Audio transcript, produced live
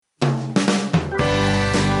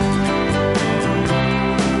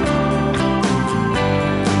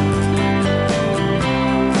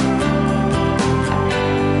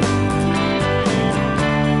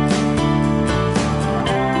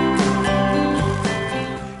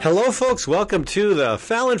Hello, folks. Welcome to the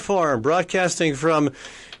Fallon Forum, broadcasting from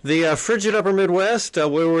the frigid upper Midwest,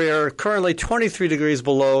 where we are currently 23 degrees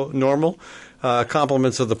below normal.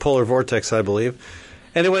 Compliments of the polar vortex, I believe.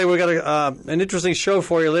 Anyway, we've got an interesting show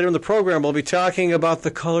for you. Later in the program, we'll be talking about the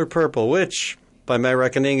color purple, which, by my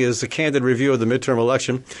reckoning, is a candid review of the midterm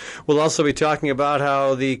election. We'll also be talking about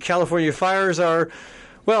how the California fires are,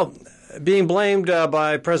 well, being blamed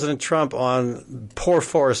by President Trump on poor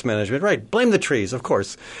forest management. Right, blame the trees, of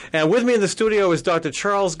course. And with me in the studio is Dr.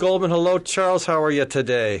 Charles Goldman. Hello, Charles. How are you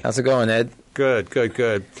today? How's it going, Ed? Good.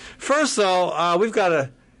 First, though, we've got an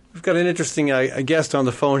interesting guest on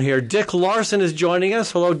the phone here. Dick Larson is joining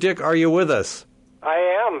us. Hello, Dick. Are you with us?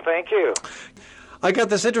 I am. Thank you. I got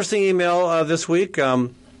this interesting email this week, or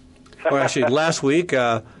actually last week,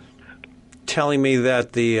 telling me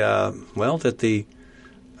that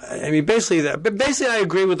basically I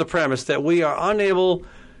agree with the premise that we are unable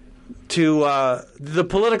to, the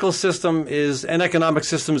political system and economic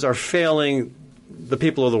systems are failing the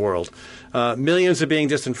people of the world. Millions are being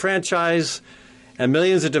disenfranchised, and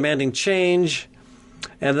millions are demanding change,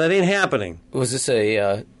 and that ain't happening. Was this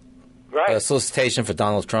a solicitation for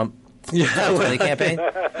Donald Trump? Yeah, the campaign?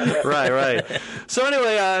 Right. So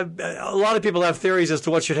anyway, a lot of people have theories as to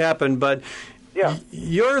what should happen, but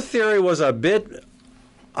your theory was a bit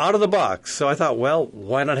out of the box. So I thought, well,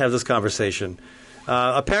 why not have this conversation?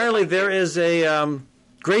 Apparently there is a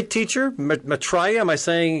great teacher, Maitreya. Am I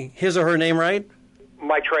saying his or her name right?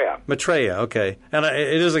 Maitreya, okay. And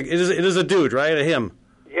it is a dude, right? A him?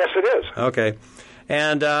 Yes, it is. Okay.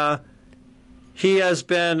 And he has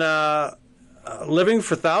been living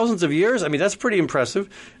for thousands of years. I mean, that's pretty impressive.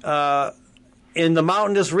 In the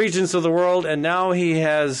mountainous regions of the world, and now he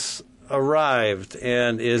has arrived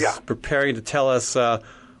and is preparing to tell us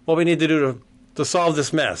what we need to do to solve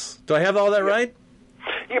this mess. Do I have all that right?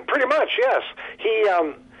 Yeah, pretty much, yes. He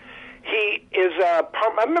is a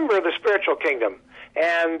member of the spiritual kingdom.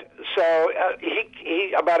 And so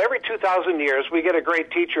he about every 2,000 years, we get a great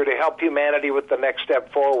teacher to help humanity with the next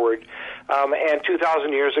step forward. And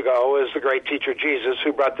 2,000 years ago was the great teacher Jesus,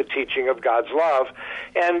 who brought the teaching of God's love.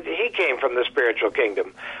 And he came from the spiritual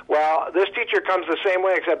kingdom. Well, this teacher comes the same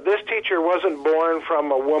way, except this teacher wasn't born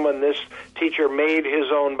from a woman. This teacher made his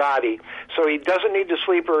own body. So he doesn't need to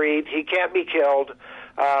sleep or eat. He can't be killed.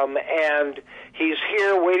 And he's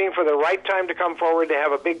here waiting for the right time to come forward to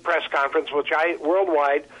have a big press conference, which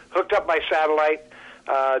worldwide, hooked up by satellite,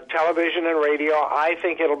 television and radio. I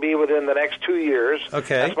think it'll be within the next 2 years.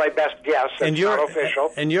 Okay. That's my best guess. It's not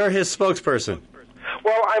official. And you're his spokesperson.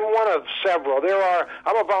 Well, I'm one of several.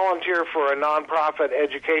 I'm a volunteer for a nonprofit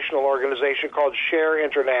educational organization called Share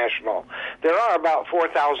International. There are about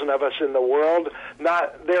 4,000 of us in the world.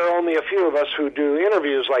 There are only a few of us who do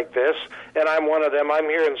interviews like this, and I'm one of them. I'm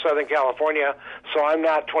here in Southern California, so I'm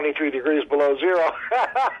not 23 degrees below zero.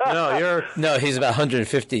 No, he's about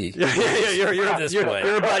 150. You're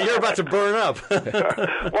about to burn up.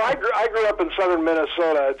 Well, I grew up in southern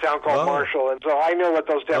Minnesota, a town called Marshall, and so I know what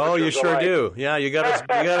those temperatures are. Oh, you sure like. do. Yeah, you got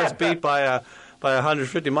us beat by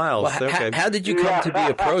 150 miles. Well, okay. How did you come to be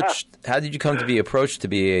approached? How did you come to be approached to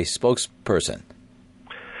be a spokesperson?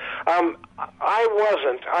 I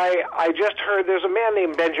wasn't. I just heard there's a man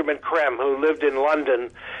named Benjamin Creme who lived in London,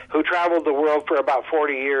 who traveled the world for about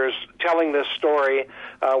 40 years telling this story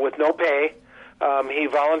with no pay. He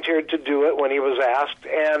volunteered to do it when he was asked,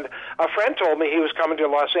 and a friend told me he was coming to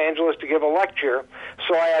Los Angeles to give a lecture,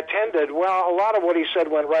 so I attended. Well, a lot of what he said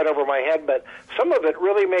went right over my head, but some of it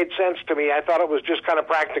really made sense to me. I thought it was just kind of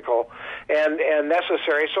practical and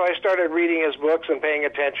necessary, so I started reading his books and paying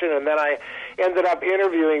attention, and then I ended up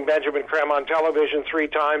interviewing Benjamin Creme on television 3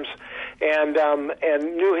 times, and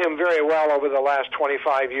knew him very well over the last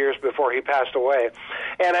 25 years before he passed away.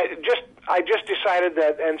 And I just decided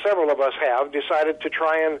that, and several of us have, decided to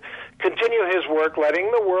try and continue his work, letting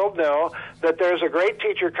the world know that there's a great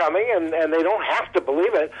teacher coming, and they don't have to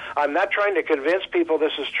believe it. I'm not trying to convince people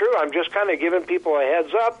this is true. I'm just kind of giving people a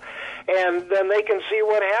heads up, and then they can see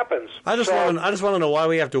what happens. I just want to know why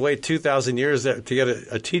we have to wait 2,000 years to get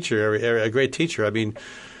a teacher, a great teacher. I mean,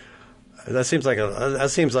 that seems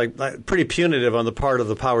like pretty punitive on the part of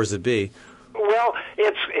the powers that be. Well,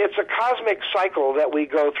 it's a cosmic cycle that we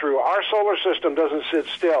go through. Our solar system doesn't sit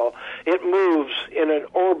still. It moves in an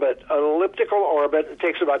orbit, an elliptical orbit. It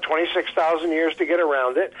takes about 26,000 years to get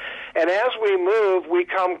around it. And as we move, we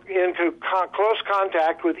come into close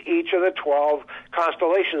contact with each of the 12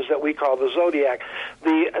 constellations that we call the zodiac.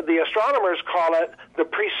 The astronomers call it the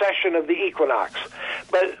precession of the equinox.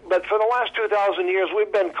 But for the last 2,000 years,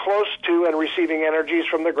 we've been close to and receiving energies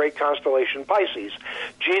from the great constellation Pisces.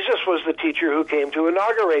 Jesus was the teacher who came to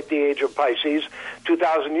inaugurate the age of Pisces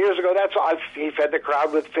 2,000 years ago. He fed the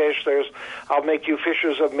crowd with fish. I'll make you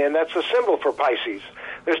fishers of men. That's a symbol for Pisces.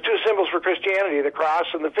 There's two symbols for Christianity, the cross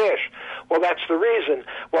and the fish. Well, that's the reason.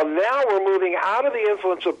 Well, now we're moving out of the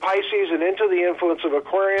influence of Pisces and into the influence of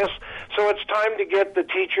Aquarius, so it's time to get the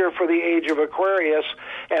teacher for the age of Aquarius,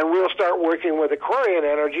 and we'll start working with Aquarian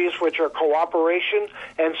energies, which are cooperation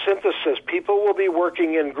and synthesis. People will be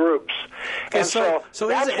working in groups. Okay, and so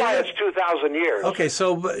that's why it's 2,000 years. Okay,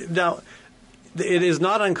 so now it is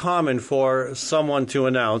not uncommon for someone to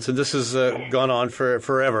announce, and this has gone on for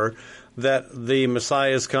forever, that the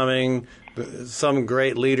Messiah is coming, some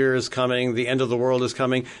great leader is coming, the end of the world is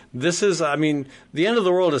coming. This is, I mean, the end of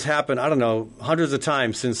the world has happened, I don't know, hundreds of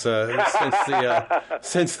times since the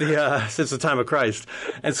time of Christ.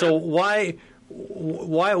 And so why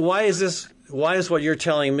is this? Why is what you're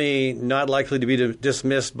telling me not likely to be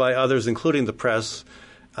dismissed by others, including the press,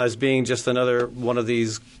 as being just another one of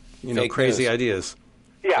these, crazy ideas?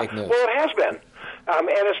 Yeah, well, it has been. And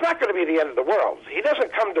it's not going to be the end of the world. He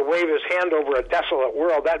doesn't come to wave his hand over a desolate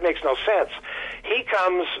world. That makes no sense. He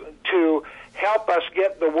comes to help us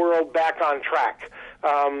get the world back on track.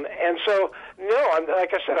 And so, no,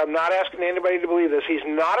 like I said, I'm not asking anybody to believe this. He's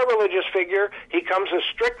not a religious figure. He comes as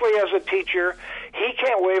strictly as a teacher. He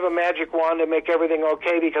can't wave a magic wand and make everything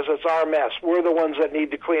okay because it's our mess. We're the ones that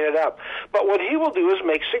need to clean it up. But what he will do is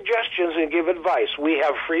make suggestions and give advice. We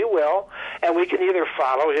have free will, and we can either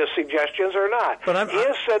follow his suggestions or not. But he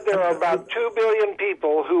has said there are about 2 billion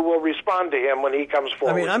people who will respond to him when he comes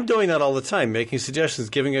forward. I mean, I'm doing that all the time, making suggestions,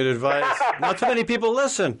 giving it advice. Not too many people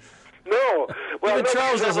listen. No. Well, even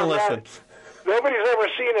Charles doesn't listen. Nobody's ever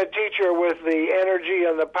seen a teacher with the energy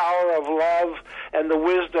and the power of love and the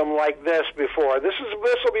wisdom like this before. This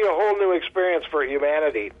will be a whole new experience for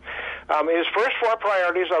humanity. His first 4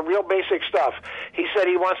 priorities are real basic stuff. He said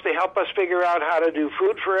he wants to help us figure out how to do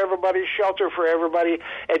food for everybody, shelter for everybody,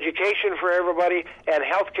 education for everybody, and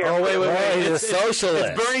health care for everybody. Oh, wait. He's a socialist.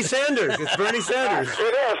 It's Bernie Sanders. It's Bernie Sanders.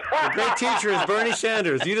 It is. The great teacher is Bernie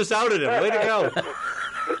Sanders. You just outed him. Way to go.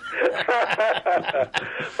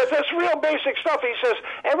 But that's real basic stuff. He says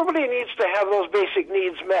everybody needs to have those basic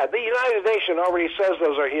needs met. The United Nations already says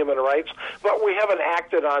those are human rights, but we haven't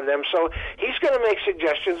acted on them. So he's going to make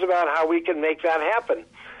suggestions about how we can make that happen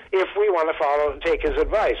if we want to follow and take his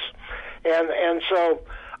advice. And so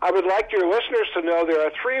I would like your listeners to know there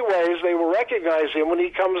are 3 ways they will recognize him when he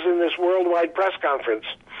comes in this worldwide press conference.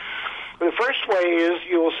 The first way is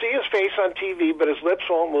you will see his face on TV, but his lips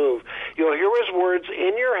won't move. You'll hear his words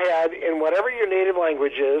in your head in whatever your native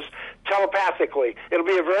language is, telepathically. It'll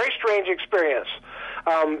be a very strange experience.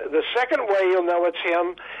 The second way you'll know it's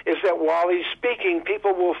him is that while he's speaking,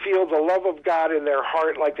 people will feel the love of God in their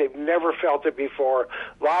heart like they've never felt it before.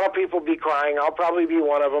 A lot of people be crying. I'll probably be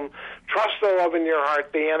one of them. Trust the love in your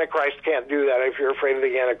heart. The Antichrist can't do that if you're afraid of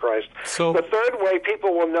the Antichrist. So, the third way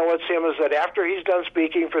people will know it's him is that after he's done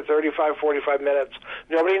speaking for 35, 45 minutes,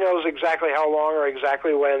 nobody knows exactly how long or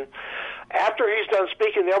exactly when. After he's done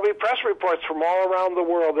speaking, there'll be press reports from all around the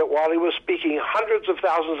world that while he was speaking, hundreds of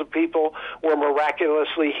thousands of people were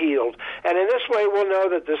miraculously healed. And in this way, we'll know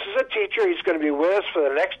that this is a teacher. He's going to be with us for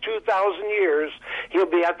the next 2,000 years. He'll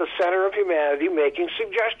be at the center of humanity making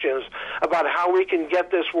suggestions about how we can get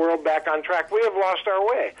this world back on track. We have lost our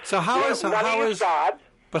way. So how is God?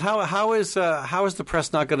 But how is the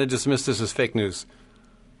press not going to dismiss this as fake news?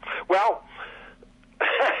 Well,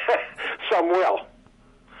 some will.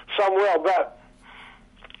 Some will, but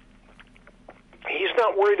he's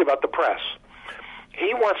not worried about the press.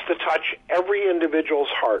 He wants to touch every individual's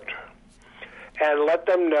heart and let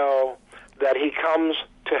them know that he comes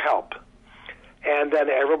to help. And then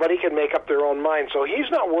everybody can make up their own mind. So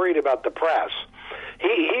he's not worried about the press.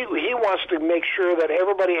 He wants to make sure that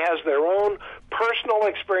everybody has their own personal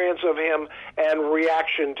experience of him and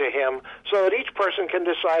reaction to him so that each person can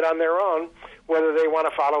decide on their own whether they want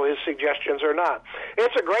to follow his suggestions or not.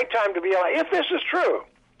 It's a great time to be alive, if this is true.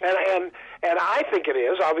 And I think it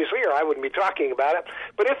is, obviously, or I wouldn't be talking about it.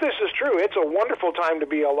 But if this is true, it's a wonderful time to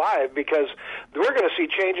be alive because we're going to see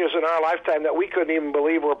changes in our lifetime that we couldn't even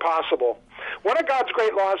believe were possible. One of God's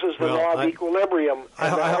great laws is the law of equilibrium.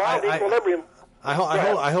 And the law of equilibrium... I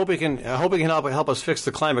hope he can help us fix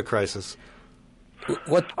the climate crisis.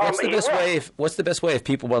 What's the best way if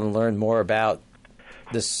people want to learn more about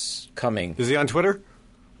this coming? Is he on Twitter?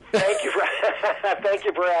 Thank you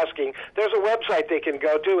for asking. There's a website they can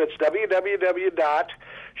go to. It's www.share,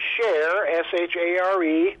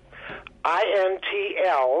 SHARE,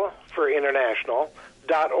 INTL for international,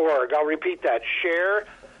 share-intl.org. I'll repeat that,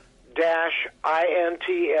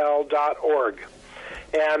 share-intl.org.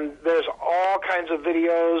 And there's all kinds of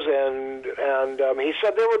videos, and he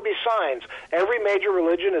said there would be signs. Every major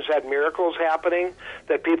religion has had miracles happening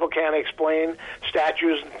that people can't explain,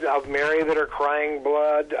 statues of Mary that are crying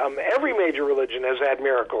blood. Every major religion has had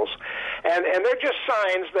miracles. And they're just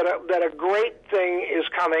signs that a great thing is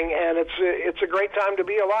coming, and it's a great time to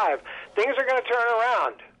be alive. Things are going to turn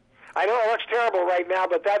around. I know it looks terrible right now,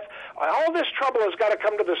 but all this trouble has got to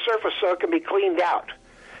come to the surface so it can be cleaned out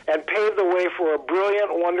and pave the way for a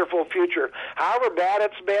brilliant, wonderful future. However bad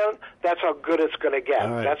it's been, that's how good it's going to get.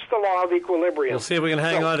 Right. That's the law of equilibrium. We'll see if we can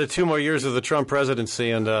hang on to 2 more years of the Trump presidency,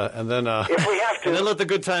 and then if we have to, and then let the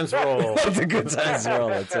good times roll. Let the good times roll.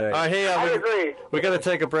 That's right. All right, hey, I agree. We got to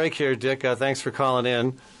take a break here, Dick. Thanks for calling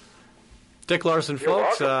in. Dick Larson, You're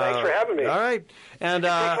folks. welcome. Thanks for having me. All right, and it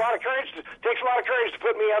takes a lot of courage. Takes a lot of courage to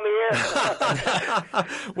put me on the air.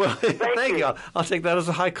 Well, thank you. I'll take that as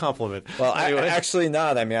a high compliment. Well, anyway. Actually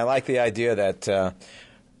not. I mean, I like the idea that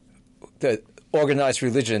that organized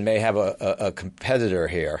religion may have a competitor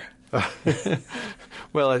here.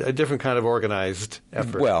 Well, a different kind of organized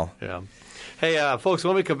effort. Well, yeah. Hey, folks,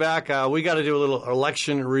 when we come back, we got to do a little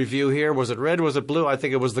election review here. Was it red? Was it blue? I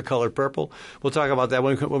think it was the color purple. We'll talk about that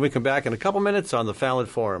when we come back in a couple minutes on the Fallon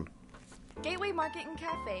Forum. Gateway Market and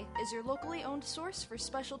Cafe is your locally owned source for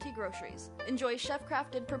specialty groceries. Enjoy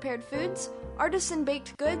chef-crafted prepared foods,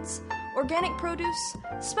 artisan-baked goods, organic produce,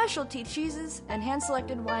 specialty cheeses, and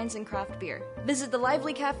hand-selected wines and craft beer. Visit the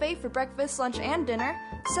lively cafe for breakfast, lunch, and dinner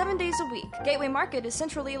 7 days a week. Gateway Market is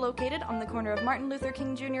centrally located on the corner of Martin Luther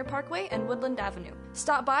King Jr. Parkway and Woodland Avenue.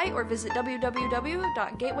 Stop by or visit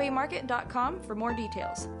www.gatewaymarket.com for more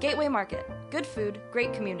details. Gateway Market. Good food,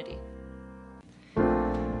 great community.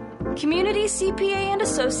 Community CPA and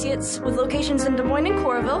Associates, with locations in Des Moines and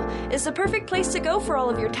Coralville, is the perfect place to go for all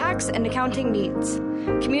of your tax and accounting needs.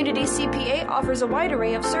 Community CPA offers a wide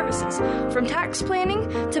array of services, from tax planning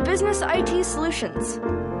to business IT solutions.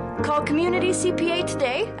 Call Community CPA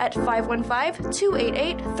today at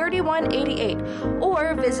 515-288-3188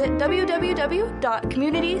 or visit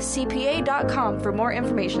www.communitycpa.com for more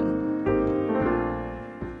information.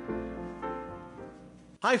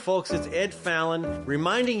 Hi, folks. It's Ed Fallon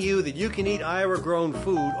reminding you that you can eat Iowa-grown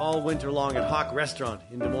food all winter long at Hawk Restaurant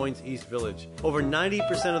in Des Moines East Village. Over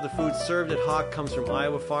 90% of the food served at Hawk comes from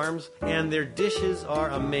Iowa farms, and their dishes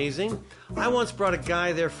are amazing. I once brought a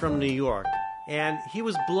guy there from New York, and he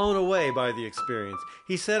was blown away by the experience.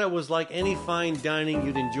 He said it was like any fine dining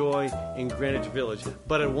you'd enjoy in Greenwich Village,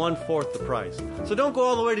 but at 1/4 the price. So don't go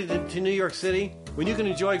all the way to New York City when you can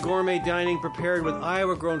enjoy gourmet dining prepared with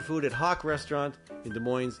Iowa-grown food at Hawk Restaurant in Des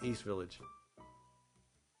Moines East Village.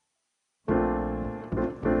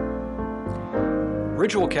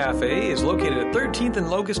 Ritual Cafe is located at 13th and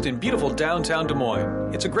Locust in beautiful downtown Des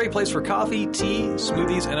Moines. It's a great place for coffee, tea,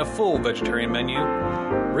 smoothies, and a full vegetarian menu.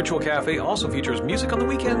 Ritual Cafe also features music on the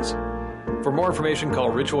weekends. For more information,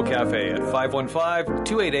 call Ritual Cafe at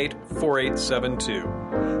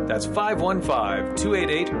 515-288-4872. That's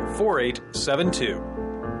 515-288-4872.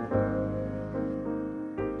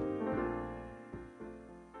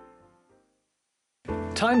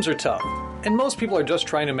 Times are tough, and most people are just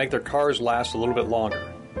trying to make their cars last a little bit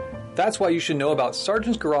longer. That's why you should know about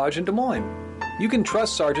Sargent's Garage in Des Moines. You can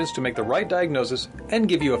trust Sargent's to make the right diagnosis and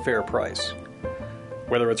give you a fair price.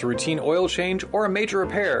 Whether it's a routine oil change or a major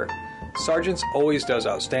repair, Sargent's always does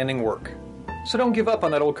outstanding work. So don't give up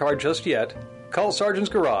on that old car just yet. Call Sargent's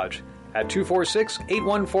Garage at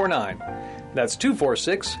 246-8149. That's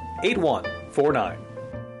 246-8149.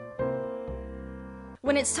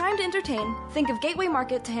 When it's time to entertain, think of Gateway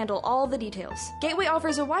Market to handle all the details. Gateway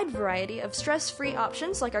offers a wide variety of stress-free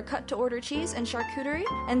options like our cut-to-order cheese and charcuterie,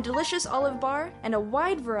 and delicious olive bar, and a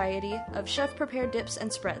wide variety of chef-prepared dips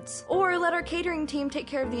and spreads. Or let our catering team take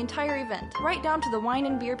care of the entire event, right down to the wine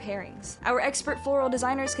and beer pairings. Our expert floral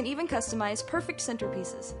designers can even customize perfect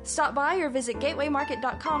centerpieces. Stop by or visit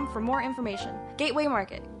gatewaymarket.com for more information. Gateway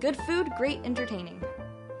Market. Good food, great entertaining.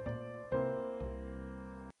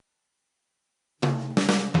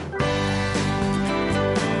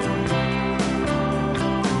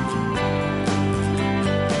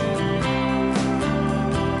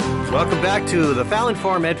 Welcome back to the Fallon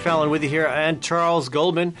Forum. Ed Fallon with you here, and Charles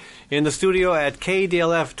Goldman in the studio at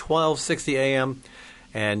KDLF 1260 AM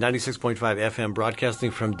and 96.5 FM,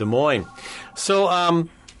 broadcasting from Des Moines. So,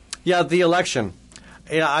 the election.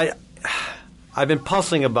 I've been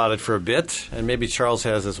puzzling about it for a bit, and maybe Charles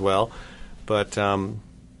has as well. But, the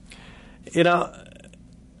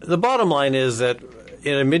bottom line is that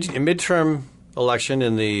in a midterm election,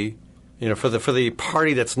 in the for the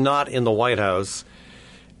party that's not in the White House,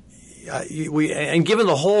 and given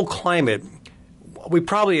the whole climate, we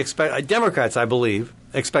probably Democrats, I believe,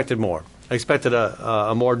 expected more. Expected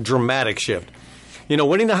a more dramatic shift.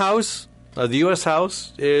 Winning the House, the U.S.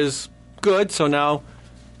 House, is good. So now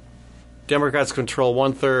Democrats control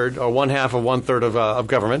 1/3 or 1/2 of 1/3 of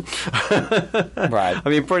government. Right. I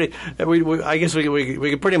mean, I guess we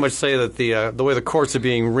could pretty much say that the way the courts are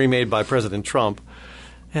being remade by President Trump,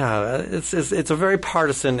 it's a very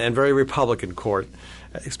partisan and very Republican court,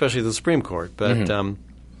 especially the Supreme Court. But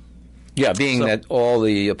that all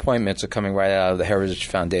the appointments are coming right out of the Heritage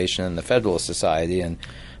Foundation and the Federalist Society, and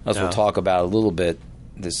as we'll talk about a little bit,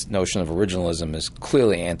 this notion of originalism is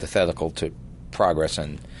clearly antithetical to progress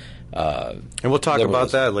and we'll talk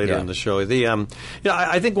about that later in the show.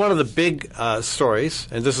 I think one of the big stories,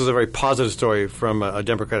 and this is a very positive story from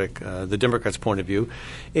the Democrats' point of view,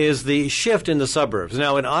 is the shift in the suburbs.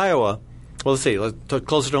 Now in Iowa, let's talk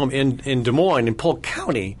closer to home, in Des Moines, in Polk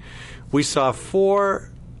County, we saw 4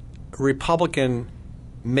 Republican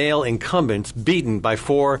male incumbents beaten by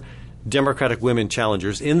 4 Democratic women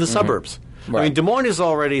challengers in the suburbs. Right. I mean, Des Moines is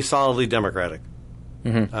already solidly Democratic.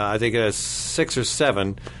 I think it has 6 or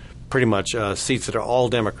 7 pretty much seats that are all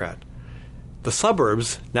Democrat. The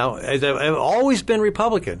suburbs now have always been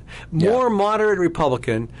Republican, more moderate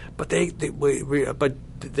Republican, but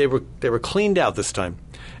they were cleaned out this time,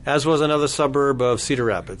 as was another suburb of Cedar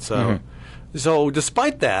Rapids. So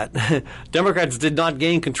despite that, Democrats did not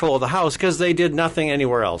gain control of the House because they did nothing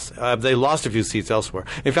anywhere else. They lost a few seats elsewhere.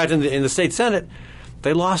 In fact, in the state Senate,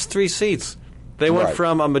 they lost 3 seats. They went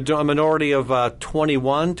from a minority of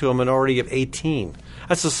 21 to a minority of 18.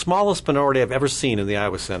 That's the smallest minority I've ever seen in the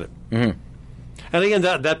Iowa Senate. And again,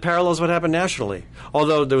 that parallels what happened nationally.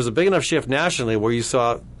 Although there was a big enough shift nationally where you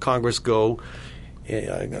saw Congress go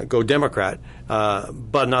Democrat,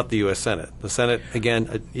 but not the U.S. Senate. The Senate,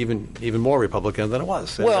 again, even more Republican than it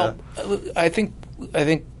was. Well, I think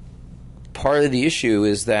part of the issue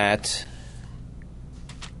is that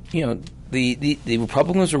the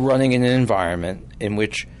Republicans are running in an environment in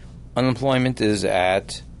which unemployment is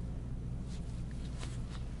at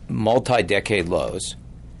multi-decade lows.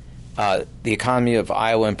 The economy of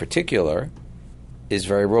Iowa in particular is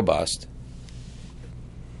very robust.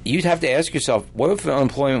 You'd have to ask yourself, what if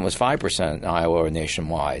unemployment was 5% in Iowa or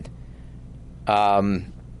nationwide?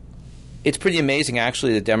 It's pretty amazing,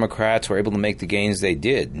 actually, that Democrats were able to make the gains they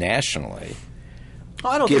did nationally.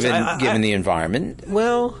 Given the environment.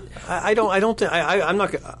 Well, I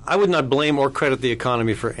would not blame or credit the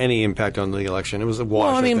economy for any impact on the election. It was a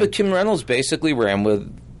wash. Well, but Kim Reynolds basically ran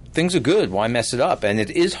with things are good. Why mess it up? And it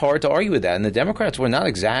is hard to argue with that. And the Democrats were not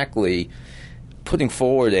exactly putting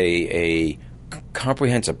forward a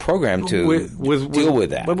comprehensive program to deal with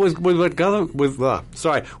that. But with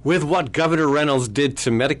what Governor Reynolds did to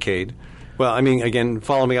Medicaid. Well, I mean, again,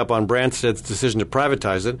 following up on Branstad's decision to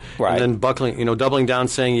privatize it, right. And then doubling down,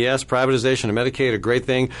 saying yes, privatization of Medicaid, a great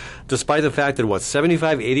thing, despite the fact that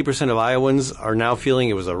 75-80% of Iowans are now feeling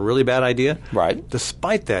it was a really bad idea. Right.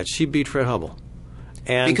 Despite that, she beat Fred Hubbell.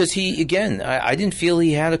 And because I didn't feel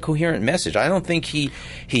he had a coherent message. I don't think he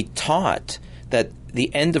taught that the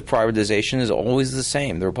end of privatization is always the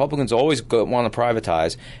same. The Republicans always want to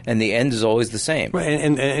privatize, and the end is always the same. Right.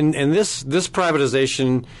 And this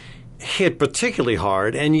privatization hit particularly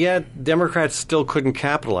hard, and yet Democrats still couldn't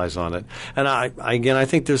capitalize on it. And I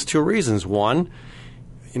think there's 2 reasons. One,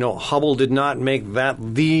 Hubbell did not make that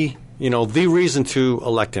the reason to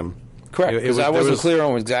elect him. Correct. Because I wasn't clear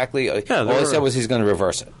on exactly. All I said was he's going to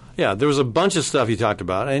reverse it. Yeah, there was a bunch of stuff you talked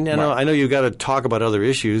about, and I know you've got to talk about other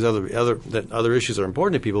issues. Other issues are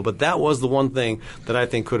important to people, but that was the one thing that I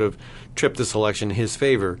think could have tripped this election in his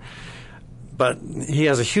favor. But he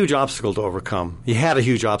has a huge obstacle to overcome. He had a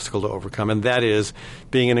huge obstacle to overcome, and that is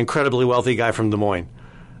being an incredibly wealthy guy from Des Moines.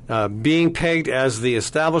 Being pegged as the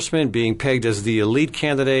establishment, being pegged as the elite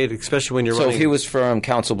candidate, especially when you're running. So if he was from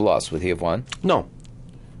Council Bluffs, would he have won? No.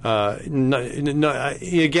 Again,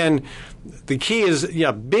 the key is,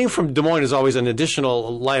 being from Des Moines is always an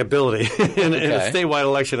additional liability in a statewide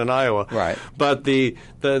election in Iowa. Right. But the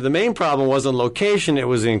main problem wasn't location, it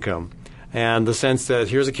was income. And the sense that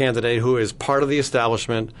here's a candidate who is part of the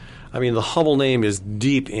establishment. I mean, the Hubbell name is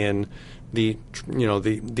deep in the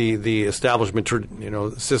establishment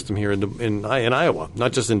system here in Iowa,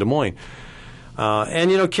 not just in Des Moines.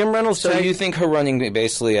 And Kim Reynolds. So you think her running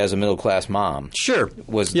basically as a middle class mom? Sure.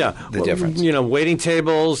 Was the difference? Waiting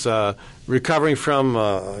tables, recovering from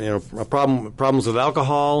problems with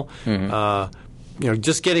alcohol. Mm-hmm.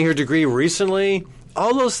 Just getting her degree recently.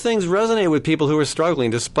 All those things resonate with people who are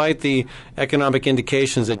struggling, despite the economic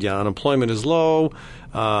indications that unemployment is low.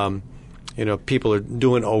 people are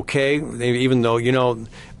doing okay, even though,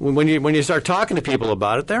 when you start talking to people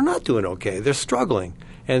about it, they're not doing okay. They're struggling.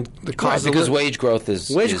 And the cost because wage growth is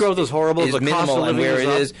horrible. Is the minimal, cost of living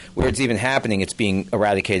and where it's even happening, it's being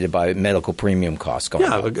eradicated by medical premium costs going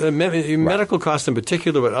up. Medical costs in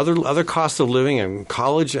particular, but other costs of living and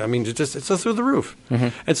college. I mean, it's just through the roof. Mm-hmm.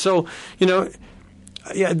 And so,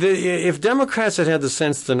 if Democrats had the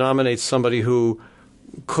sense to nominate somebody who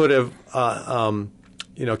could have,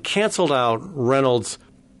 canceled out Reynolds'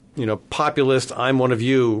 populist, I'm one of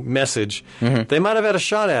you message, they might have had a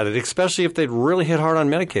shot at it, especially if they'd really hit hard on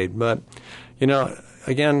Medicaid. But,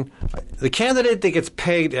 again, the candidate that gets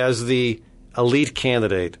pegged as the elite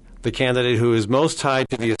candidate, the candidate who is most tied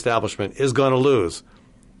to the establishment, is going to lose.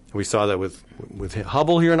 We saw that with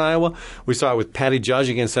Hubble here in Iowa. We saw it with Patty Judge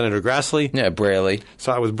against Senator Grassley. Yeah, Braley.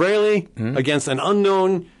 Saw it with Braley against an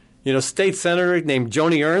unknown state senator named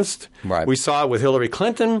Joni Ernst. Right. We saw it with Hillary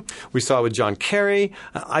Clinton. We saw it with John Kerry.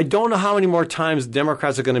 I don't know how many more times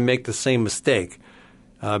Democrats are going to make the same mistake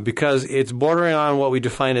because it's bordering on what we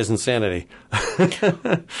define as insanity.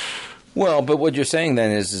 Well, but what you're saying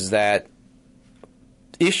then is that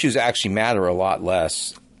issues actually matter a lot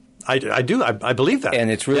less. I do. I believe that.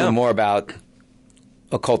 And it's really more about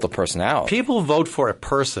a cult of personality. People vote for a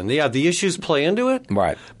person. Yeah, the issues play into it.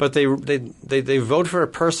 Right. But they vote for a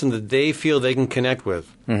person that they feel they can connect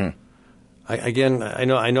with. Mm-hmm.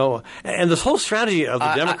 I know. And this whole strategy of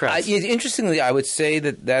the Democrats. Interestingly, I would say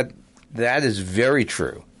that is very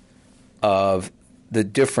true of the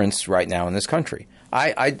difference right now in this country.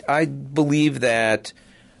 I believe that,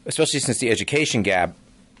 especially since the education gap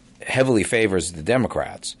heavily favors the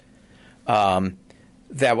Democrats,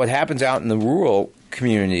 that what happens out in the rural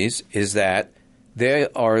communities is that they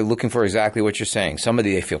are looking for exactly what you're saying.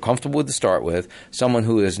 Somebody they feel comfortable with to start with, someone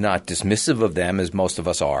who is not dismissive of them, as most of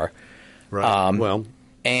us are. Right.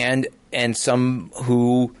 And someone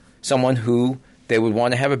who they would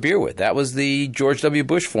want to have a beer with. That was the George W.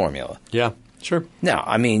 Bush formula. Yeah, sure. Now,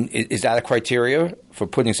 I mean, is that a criteria for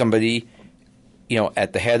putting somebody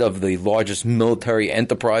at the head of the largest military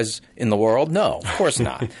enterprise in the world? No, of course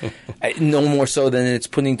not. No more so than it's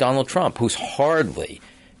putting Donald Trump, who's hardly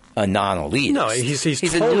a non-elitist. No, he's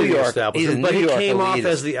totally New York, established, but he came off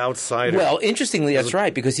as the outsider. Well, interestingly, that's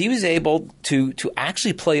right, because he was able to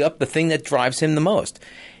actually play up the thing that drives him the most.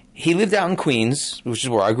 He lived out in Queens, which is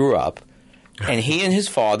where I grew up, and he and his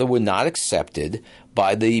father were not accepted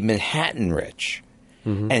by the Manhattan rich.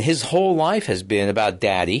 Mm-hmm. And his whole life has been about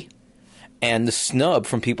daddy and the snub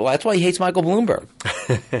from people. That's why he hates Michael Bloomberg.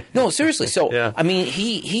 No, seriously. So, yeah. I mean,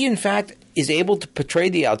 he in fact is able to portray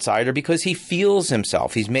the outsider because he feels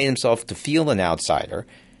himself. He's made himself to feel an outsider.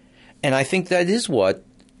 And I think that is what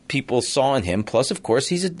people saw in him. Plus, of course,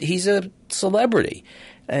 he's a celebrity.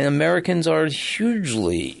 And Americans are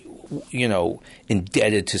hugely,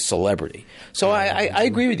 indebted to celebrity. So I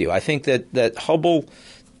agree with you. I think that Hubble –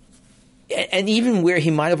 and even where he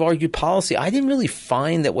might have argued policy, I didn't really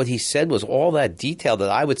find that what he said was all that detailed that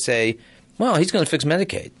I would say, well, he's going to fix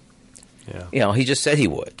Medicaid. Yeah. He just said he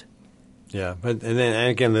would. Yeah, and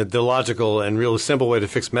again, the logical and real simple way to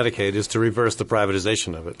fix Medicaid is to reverse the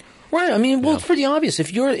privatization of it. Right. I mean, well, it's pretty obvious.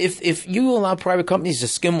 If you allow private companies to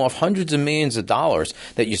skim off hundreds of millions of dollars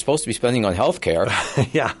that you're supposed to be spending on health care,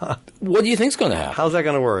 what do you think's going to happen? How's that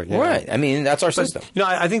going to work? Right. I mean, that's our system.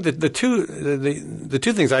 I think that the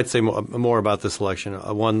two things I'd say more about this election,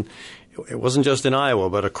 one, it wasn't just in Iowa,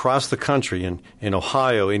 but across the country, in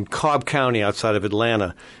Ohio, in Cobb County outside of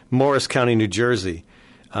Atlanta, Morris County, New Jersey.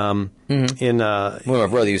 Where my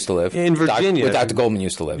brother used to live. In Virginia. Where Dr. Goldman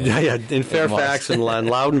used to live. In Fairfax and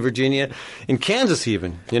Loudoun, Virginia. In Kansas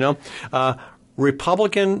even,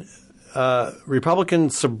 Republican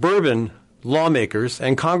suburban lawmakers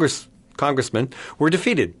and congressmen were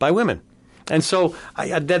defeated by women. And so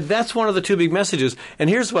that's one of the two big messages. And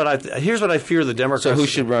here's what I fear the Democrats. So who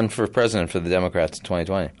should run for president for the Democrats in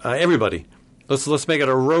 2020? Everybody. Let's make it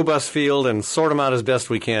a robust field and sort them out as best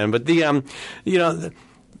we can. But the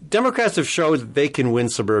Democrats have showed that they can win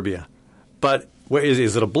suburbia, but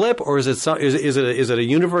is it a blip or is it a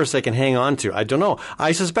universe they can hang on to? I don't know.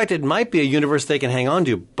 I suspect it might be a universe they can hang on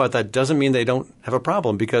to, but that doesn't mean they don't have a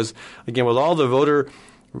problem because, again, with all the voter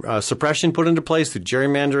suppression put into place through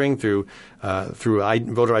gerrymandering, through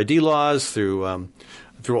voter ID laws, through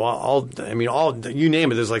all you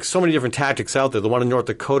name it. There's like so many different tactics out there. The one in North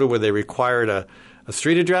Dakota where they required a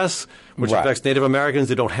street address, which affects Native Americans.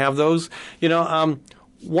 They don't have those.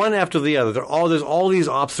 One after the other. There's all these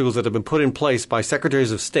obstacles that have been put in place by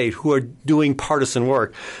secretaries of state who are doing partisan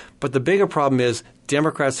work. But the bigger problem is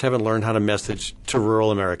Democrats haven't learned how to message to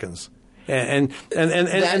rural Americans.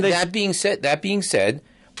 That being said,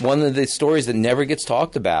 one of the stories that never gets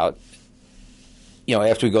talked about,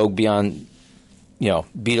 after we go beyond,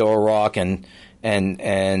 Beto O'Rourke and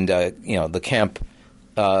the Kemp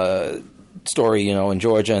story, in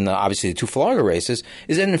Georgia and obviously the 2 Florida races,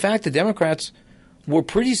 is that in fact the Democrats were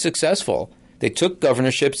pretty successful. They took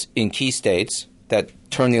governorships in key states that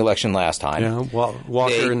turned the election last time. Yeah,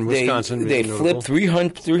 Walker in Wisconsin. They flipped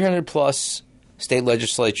 300 plus state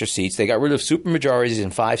legislature seats. They got rid of supermajorities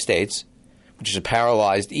in 5 states, which is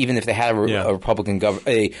paralyzed even if they had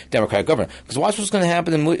a Democratic governor. Because watch what's going to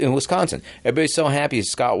happen in Wisconsin. Everybody's so happy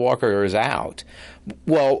Scott Walker is out.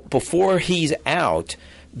 Well, before he's out,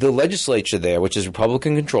 the legislature there, which is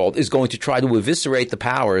Republican controlled, is going to try to eviscerate the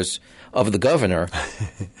powers of the governor,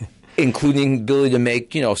 including the ability to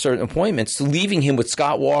make certain appointments, leaving him with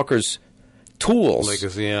Scott Walker's tools,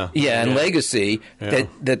 legacy, legacy that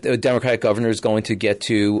the Democratic governor is going to get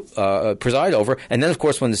to preside over. And then, of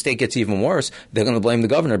course, when the state gets even worse, they're going to blame the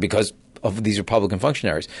governor because of these Republican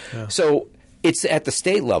functionaries. Yeah. So it's at the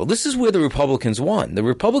state level. This is where the Republicans won. The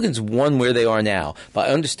Republicans won where they are now by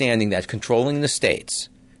understanding that controlling the states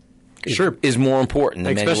is more important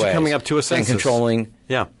in many ways. Especially coming up to a census. Than controlling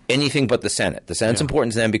anything but the Senate. The Senate's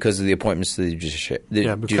important to them because of the appointments to the judiciary.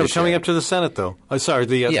 Coming up to the Senate, though.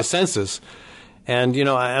 The census. And,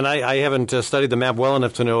 I haven't studied the map well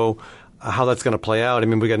enough to know how that's going to play out. I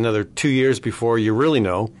mean, we got another 2 years before you really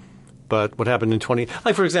know. But what happened in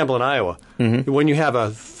like, for example, in Iowa, when you have a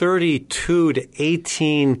 32 to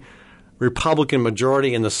 18 Republican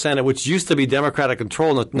majority in the Senate, which used to be Democratic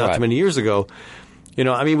control not too many years ago, we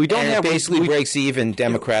don't have. It basically breaks even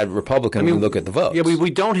Democrat-Republican when we look at the votes. Yeah, we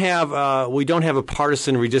don't have a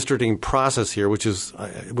partisan redistricting process here, which is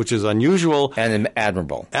unusual and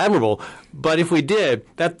admirable. But if we did,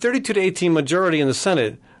 that 32 to 18 majority in the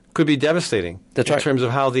Senate could be devastating. That's right. In terms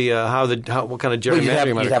of what kind of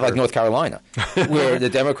gerrymandering might you'd have like North Carolina, where the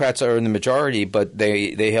Democrats are in the majority, but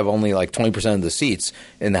they have only like 20% of the seats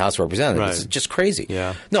in the House of Representatives. It's just crazy.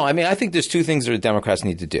 Yeah. No, I think there's 2 things that the Democrats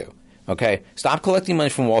need to do. Okay, stop collecting money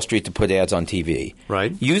from Wall Street to put ads on TV.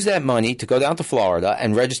 Right. Use that money to go down to Florida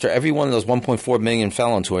and register every one of those 1.4 million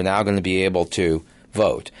felons who are now going to be able to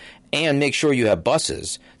vote. And make sure you have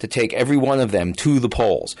buses to take every one of them to the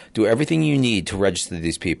polls. Do everything you need to register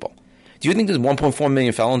these people. Do you think those 1.4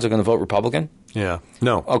 million felons are going to vote Republican? Yeah.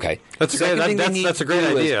 No. Okay. That's a great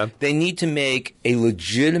idea. They need to make a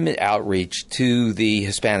legitimate outreach to the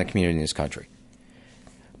Hispanic community in this country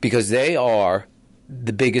because they are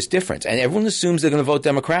the biggest difference. And everyone assumes they're going to vote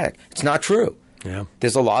Democratic. It's not true. Yeah.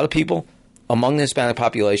 There's a lot of people among the Hispanic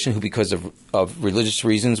population who, because of religious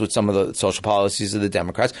reasons with some of the social policies of the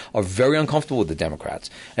Democrats, are very uncomfortable with the Democrats.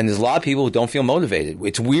 And there's a lot of people who don't feel motivated.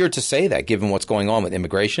 It's weird to say that given what's going on with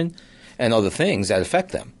immigration and other things that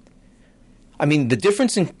affect them. I mean,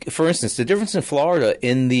 for instance, the difference in Florida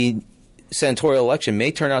in the senatorial election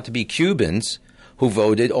may turn out to be Cubans who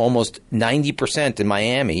voted almost 90% in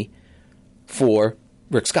Miami for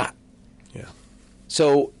Rick Scott. Yeah.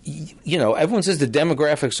 So, everyone says the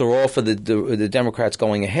demographics are all for the Democrats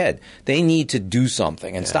going ahead. They need to do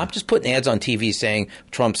something and stop just putting ads on TV saying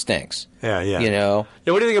Trump stinks. Yeah. Yeah, what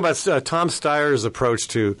do you think about Tom Steyer's approach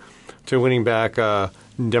to winning back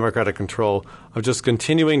Democratic control of just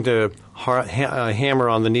continuing to hammer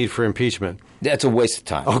on the need for impeachment? That's a waste of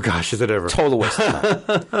time. Oh, gosh, is it ever? Total waste of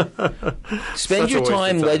time. Spend your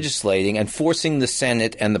time legislating and forcing the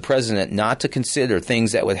Senate and the president not to consider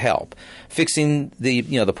things that would help. Fixing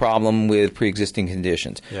the problem with pre-existing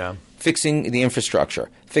conditions. Yeah. Fixing the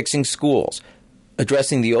infrastructure. Fixing schools.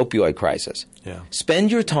 Addressing the opioid crisis. Yeah.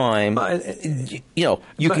 Spend your time.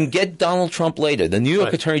 You can get Donald Trump later. The New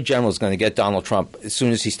York Attorney General is going to get Donald Trump as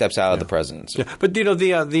soon as he steps out of the presidency. Yeah. But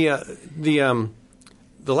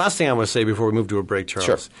the last thing I want to say before we move to a break,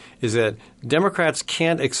 Charles, is that Democrats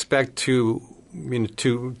can't expect to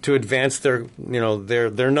advance their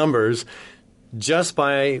numbers just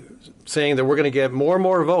by saying that we're going to get more and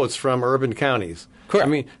more votes from urban counties. Correct. I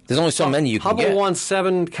mean, there's only so many you can get. Hubble won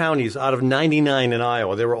 7 counties out of 99 in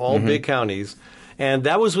Iowa. They were all big counties, and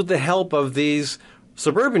that was with the help of these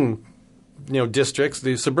suburban, districts,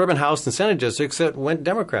 the suburban House and Senate districts that went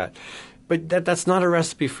Democrat. But that's not a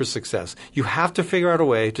recipe for success. You have to figure out a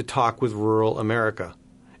way to talk with rural America,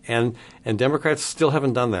 and Democrats still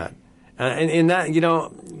haven't done that. And in that,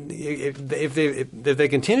 if they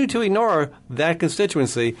continue to ignore that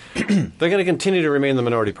constituency, they're going to continue to remain the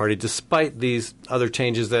minority party, despite these other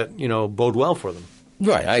changes that bode well for them.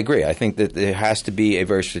 Right, I agree. I think that there has to be a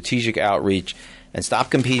very strategic outreach, and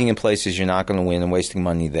stop competing in places you're not going to win and wasting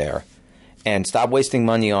money there. And stop wasting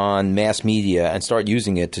money on mass media and start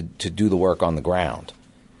using it to do the work on the ground.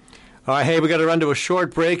 All right, hey, we got to run to a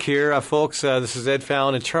short break here, folks. This is Ed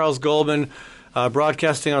Fallon and Charles Goldman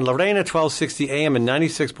broadcasting on Lorena, 1260 AM and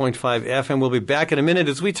 96.5 FM. We'll be back in a minute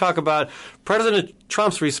as we talk about President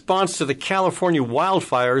Trump's response to the California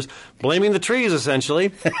wildfires, blaming the trees,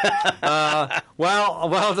 essentially, while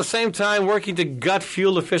at the same time working to gut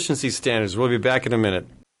fuel efficiency standards. We'll be back in a minute.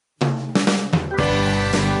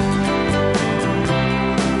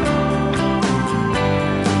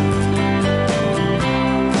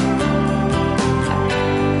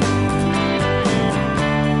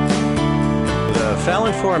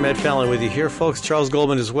 Fallon Forum, Ed Fallon with you here, folks. Charles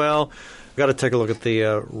Goldman as well. We've got to take a look at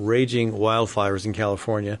the raging wildfires in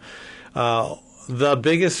California. The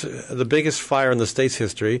biggest fire in the state's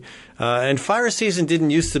history. And fire season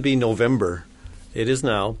didn't used to be November. It is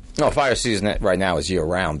now. No, fire season right now is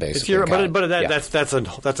year-round, basically.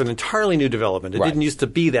 That's an entirely new development. It didn't used to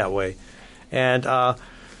be that way. And I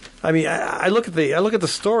look at the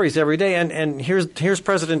stories every day, and here's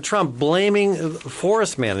President Trump blaming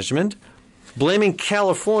forest management, blaming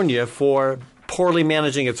California for poorly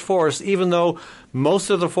managing its forests, even though most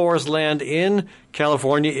of the forest land in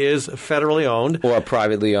California is federally owned. Or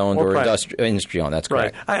privately owned or industry owned. That's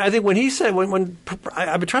correct. Right. I think when he said,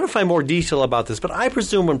 I've been trying to find more detail about this, but I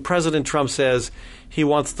presume when President Trump says he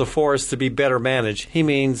wants the forest to be better managed, he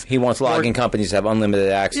means he wants logging companies to have unlimited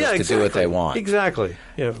access to do what they want. Exactly.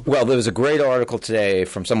 Yeah. Well, there was a great article today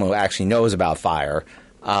from someone who actually knows about fire,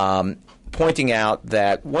 pointing out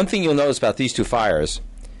that one thing you'll notice about these two fires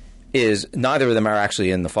is neither of them are actually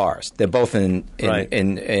in the forest. They're both in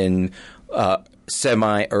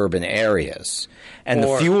semi-urban areas. And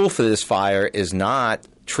the fuel for this fire is not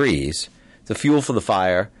trees. The fuel for the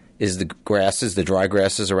fire is the grasses, the dry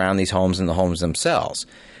grasses around these homes and the homes themselves.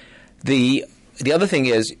 The other thing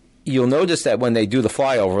is you'll notice that when they do the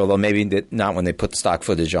flyover, although maybe not when they put the stock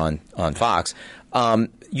footage on Fox,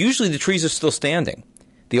 usually the trees are still standing.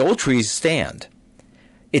 The old trees stand.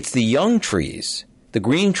 It's the young trees, the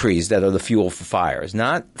green trees, that are the fuel for fires,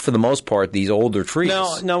 not for the most part these older trees.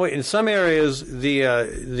 No. In some areas, is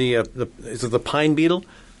it the pine beetle?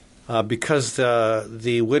 Because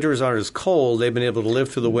the winters aren't as cold, they've been able to live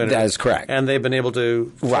through the winter. That is correct. And they've been able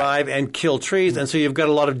to thrive and kill trees, and so you've got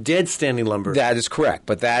a lot of dead standing lumber. That is correct,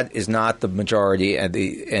 but that is not the majority,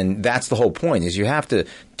 and that's the whole point, is you have to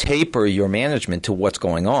taper your management to what's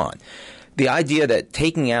going on. The idea that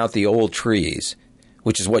taking out the old trees,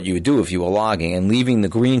 which is what you would do if you were logging, and leaving the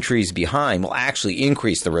green trees behind will actually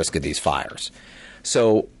increase the risk of these fires.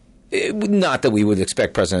 So not that we would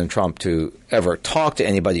expect President Trump to ever talk to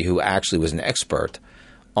anybody who actually was an expert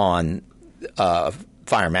on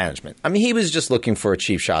fire management. I mean, he was just looking for a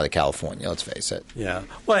cheap shot at California, let's face it. Yeah.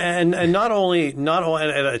 Well, and not only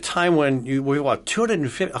at a time when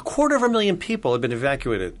a quarter of a million people have been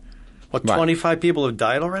evacuated. 25 people have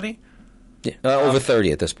died already? Yeah, over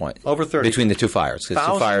 30 at this point. Over 30. Between the two fires, because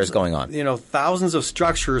two fires going on. Thousands of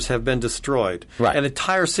structures have been destroyed. Right. An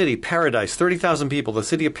entire city, Paradise, 30,000 people, the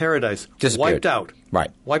city of Paradise, wiped out. Right.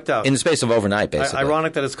 Wiped out. In the space of overnight, basically.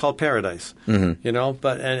 Ironic that it's called Paradise. Mm-hmm.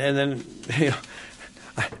 But and then,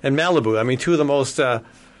 and Malibu, I mean, two of the most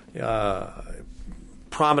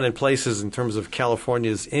prominent places in terms of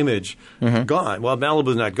California's image, gone. Well,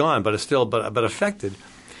 Malibu's not gone, but it's still but affected.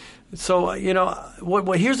 So,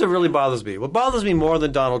 what here's what really bothers me. What bothers me more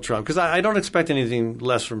than Donald Trump, because I don't expect anything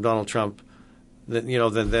less from Donald Trump than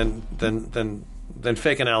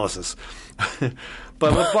fake analysis.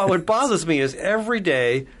 But what bothers me is every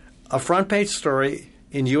day a front page story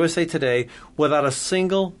in USA Today without a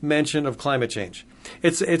single mention of climate change.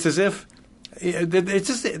 It's as if it's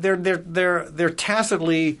just they're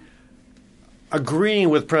tacitly agreeing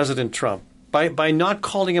with President Trump by not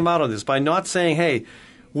calling him out on this, by not saying, hey,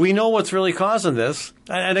 we know what's really causing this.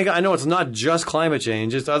 And I know it's not just climate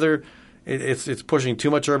change. It's it's pushing too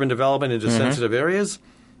much urban development into sensitive areas.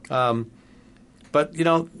 But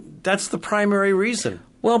that's the primary reason.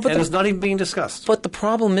 Well, and it's not even being discussed. But the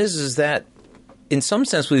problem is that in some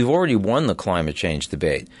sense we've already won the climate change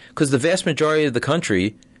debate because the vast majority of the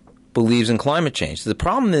country believes in climate change. The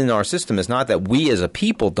problem in our system is not that we as a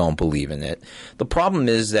people don't believe in it. The problem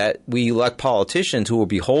is that we elect politicians who are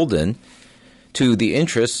beholden to the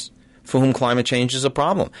interests for whom climate change is a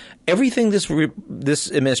problem. Everything this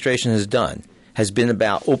administration has done has been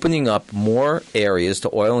about opening up more areas to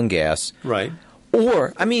oil and gas. Right.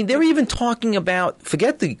 Or, they're even talking about,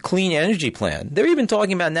 forget the clean energy plan, they're even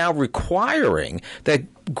talking about now requiring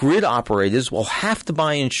that grid operators will have to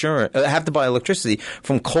buy electricity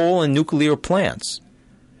from coal and nuclear plants.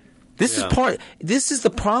 This is the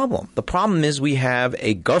problem. The problem is we have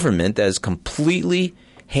a government that is completely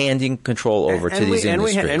handing control over to these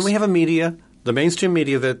industries. And we have a media the mainstream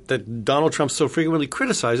media that Donald Trump so frequently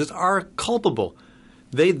criticizes are culpable.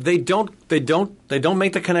 They don't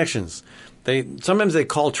make the connections. Sometimes they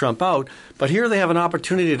call Trump out, but here they have an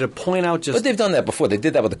opportunity to point out just. But they've done that before. They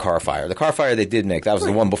did that with the car fire. The car fire they did make, that was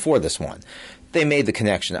the one before this one. They made the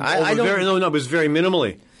connection. It was very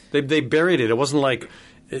minimally. They buried it. It wasn't like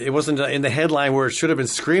it wasn't in the headline where it should have been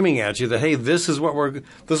screaming at you that, hey, this is what we're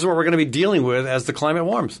going to be dealing with as the climate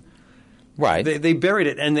warms. Right. They buried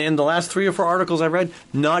it, and in the last 3 or 4 articles I read,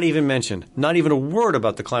 not even mentioned, not even a word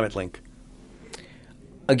about the climate link.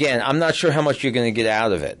 Again, I'm not sure how much you're going to get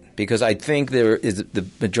out of it because I think the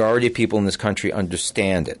majority of people in this country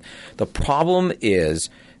understand it. The problem is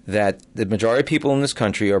that the majority of people in this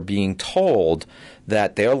country are being told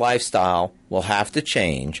that their lifestyle will have to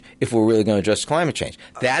change if we're really going to address climate change.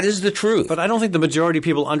 That is the truth. But I don't think the majority of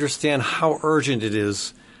people understand how urgent it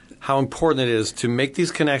is, how important it is to make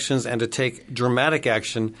these connections and to take dramatic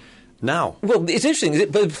action now. Well, it's interesting,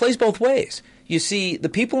 but it plays both ways. You see, the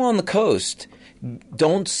people on the coast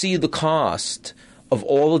don't see the cost of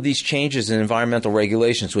all of these changes in environmental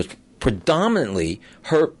regulations, which predominantly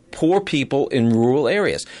hurt poor people in rural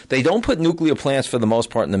areas. They don't put nuclear plants, for the most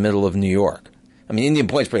part, in the middle of New York. I mean, Indian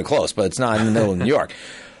Point's pretty close, but it's not in the middle of New York.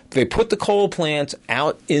 They put the coal plants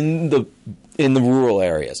out in the rural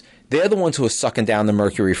areas. They're the ones who are sucking down the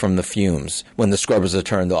mercury from the fumes when the scrubbers are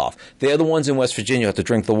turned off. They're the ones in West Virginia who have to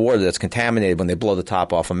drink the water that's contaminated when they blow the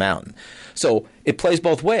top off a mountain. So it plays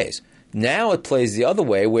both ways. Now it plays the other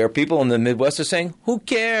way where people in the Midwest are saying, who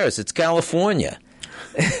cares? It's California.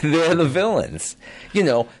 They're the villains. You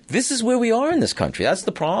know, this is where we are in this country. That's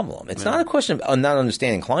the problem. It's not a question of not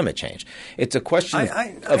understanding climate change. It's a question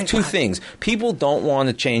of two things. People don't want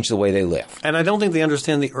to change the way they live. And I don't think they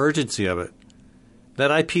understand the urgency of it.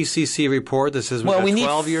 That IPCC report that says we need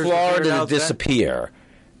 12 years Florida to disappear.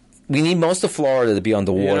 We need most of Florida to be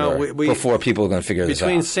underwater before people are going to figure this out.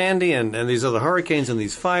 Between Sandy and these other hurricanes and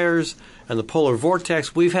these fires and the polar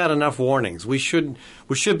vortex, we've had enough warnings. We should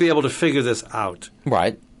be able to figure this out.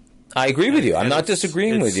 Right. I agree with you. I'm not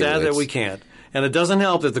disagreeing with you. It's sad that we can't. And it doesn't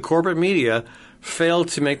help that the corporate media failed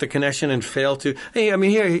to make the connection and failed to – hey, I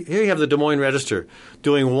mean, here you have the Des Moines Register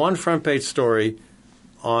doing one front-page story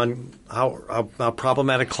on how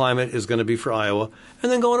problematic climate is going to be for Iowa and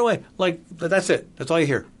then going away. Like, that's it. That's all you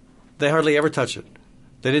hear. They hardly ever touch it.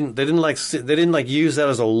 They didn't use that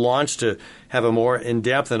as a launch to have a more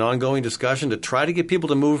in-depth and ongoing discussion to try to get people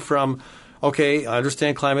to move from, okay, I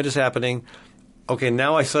understand climate is happening. Okay,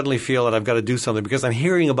 now I suddenly feel that I've got to do something because I'm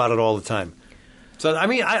hearing about it all the time. So, I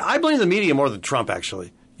mean, I blame the media more than Trump,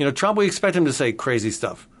 actually. You know, Trump, we expect him to say crazy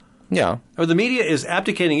stuff. Yeah. Or the media is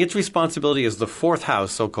abdicating its responsibility as the fourth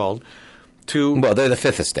house, so-called, to... Well, they're the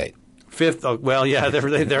fifth estate. Fifth,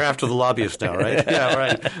 they're after the lobbyists now, right? Yeah,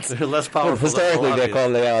 right. They're less powerful. Well, historically, they're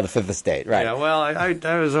called the fifth estate, right? Yeah. Well,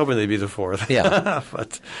 I was hoping they'd be the fourth. Yeah.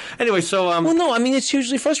 But anyway, so well, no, I mean it's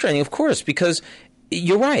hugely frustrating, of course, because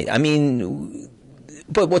you're right. I mean,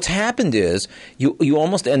 but what's happened is you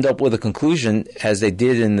almost end up with a conclusion, as they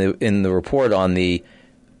did in the report on the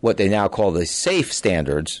what they now call the SAFE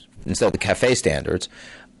standards instead of the CAFE standards,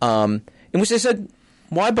 in which they said,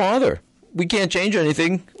 why bother? We can't change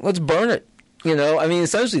anything. Let's burn it. You know, I mean,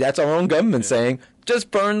 essentially, that's our own government saying, just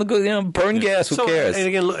burn burn gas. Who cares? And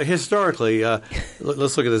again, historically,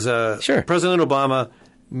 let's look at this. Sure. President Obama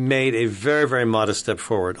made a very, very modest step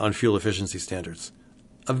forward on fuel efficiency standards.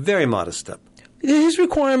 A very modest step. His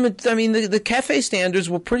requirement, I mean, the CAFE standards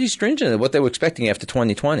were pretty stringent at what they were expecting after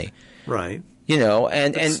 2020. Right. You know,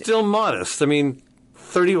 and still modest. I mean,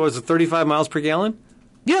 35 miles per gallon?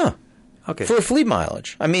 Yeah. Okay. For fleet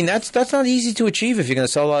mileage. I mean, that's not easy to achieve if you're going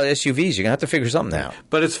to sell a lot of SUVs. You're going to have to figure something out.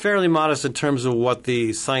 But it's fairly modest in terms of what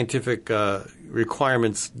the scientific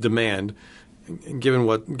requirements demand, given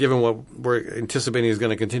what we're anticipating is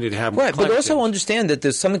going to continue to happen. Right, but also change. Understand that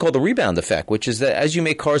there's something called the rebound effect, which is that as you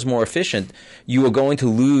make cars more efficient, you are going to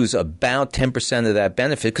lose about 10% of that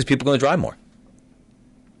benefit because people are going to drive more.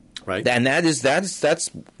 Right. And that's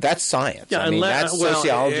science. Yeah, I mean, that's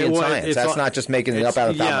sociology and science. That's not just making it up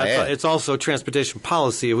out of the top of my head. It's also transportation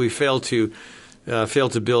policy. If we fail to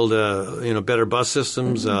build better bus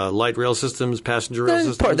systems, light rail systems, passenger rail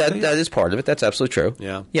systems. That is part of it. That's absolutely true.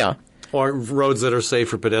 Yeah. Yeah. Or roads that are safe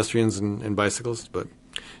for pedestrians and bicyclists. But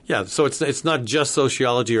yeah, so it's not just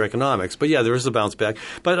sociology or economics. But yeah, there is a bounce back.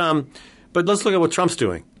 But let's look at what Trump's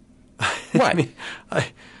doing. Right.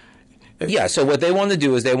 Yeah, so what they want to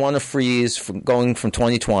do is they want to freeze going from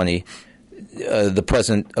 2020 the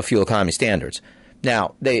present fuel economy standards.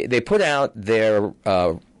 Now, they put out their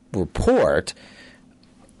report,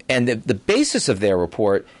 and the basis of their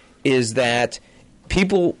report is that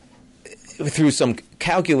people through some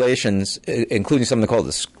calculations, including something called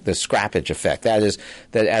the scrappage effect. That is,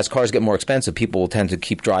 that as cars get more expensive, people will tend to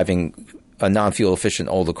keep driving non-fuel efficient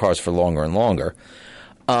older cars for longer and longer.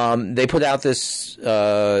 They put out this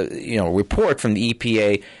report from the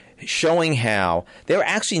EPA showing how they're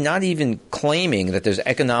actually not even claiming that there's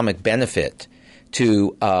economic benefit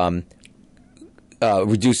to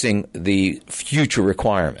reducing the future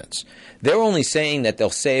requirements. They're only saying that they'll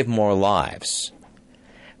save more lives.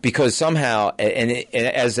 Because somehow, and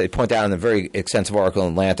as they point out in a very extensive article in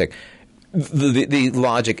Atlantic, the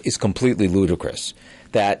logic is completely ludicrous.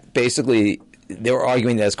 That basically they were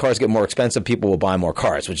arguing that as cars get more expensive, people will buy more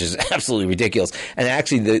cars, which is absolutely ridiculous. And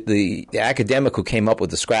actually, the academic who came up with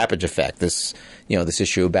the scrappage effect, this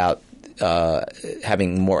issue about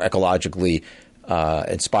having more ecologically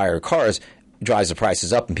inspired cars, drives the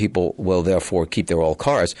prices up, and people will therefore keep their old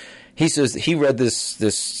cars. He says he read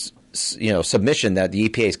this submission that the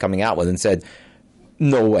EPA is coming out with and said,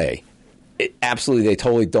 no way. Absolutely, they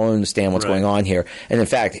totally don't understand what's going on here. And in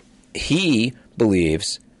fact, he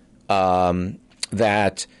believes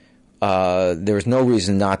that there's no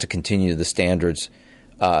reason not to continue the standards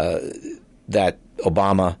that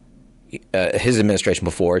Obama, his administration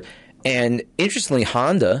before it. And interestingly,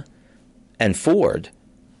 Honda and Ford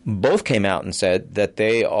both came out and said that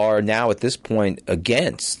they are now at this point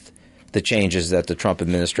against the changes that the Trump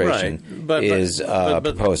administration is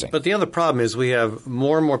proposing. But the other problem is we have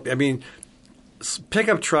more and more – I mean,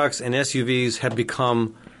 pickup trucks and SUVs have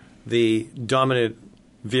become the dominant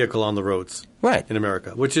vehicle on the roads in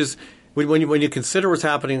America, which is when you consider what's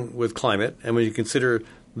happening with climate and when you consider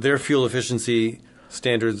their fuel efficiency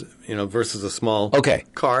standards, versus a small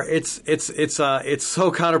car, it's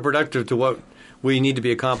so counterproductive to what we need to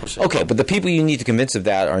be accomplishing. Okay, but the people you need to convince of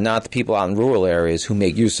that are not the people out in rural areas who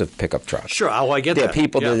make use of pickup trucks. Sure, I get that. They're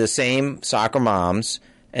people that are the same soccer moms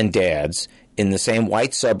and dads in the same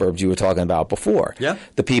white suburbs you were talking about before. Yeah.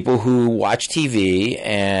 The people who watch TV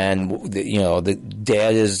and the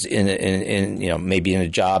dad is in maybe in a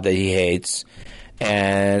job that he hates.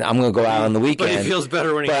 And I'm going to go out on the weekend. But he feels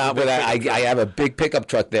better when he has a big I have a big pickup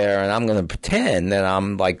truck there, and I'm going to pretend that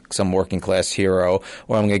I'm like some working class hero,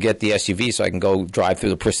 or I'm going to get the SUV so I can go drive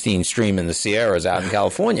through the pristine stream in the Sierras out in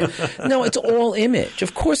California. No, it's all image.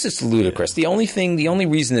 Of course, it's ludicrous. The only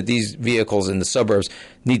reason that these vehicles in the suburbs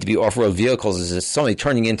need to be off-road vehicles is if somebody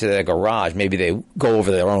turning into their garage, maybe they go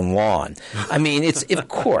over their own lawn. I mean, it's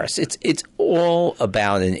all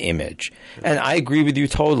about an image, and I agree with you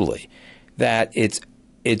totally that it's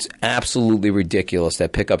absolutely ridiculous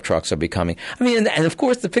that pickup trucks are becoming – I mean, and of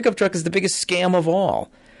course the pickup truck is the biggest scam of all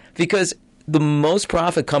because the most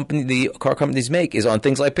profit the car companies make is on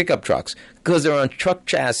things like pickup trucks because they're on truck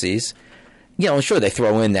chassis. Sure, they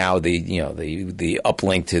throw in now the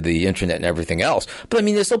uplink to the internet and everything else, but I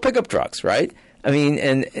mean, they're still pickup trucks, right? I mean,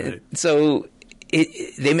 and so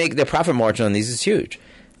they make their profit margin on these is huge.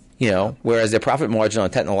 Whereas their profit margin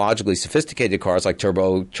on technologically sophisticated cars like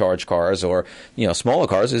turbocharged cars or, smaller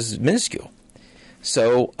cars is minuscule.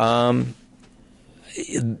 So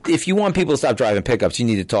if you want people to stop driving pickups, you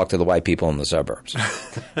need to talk to the white people in the suburbs.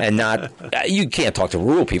 And not – you can't talk to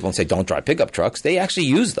rural people and say don't drive pickup trucks. They actually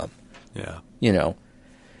use them. Yeah.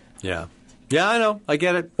 Yeah. Yeah, I know. I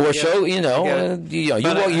get it. Or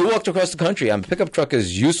you walked across the country. A pickup truck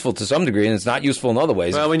is useful to some degree, and it's not usul in other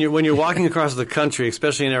ways. Well, when you're walking across the country,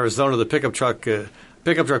 especially in Arizona, the pickup truck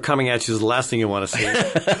coming at you is the last thing you want to see.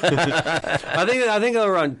 I think there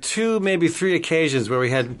were on 2, maybe 3 occasions where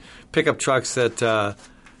we had pickup trucks that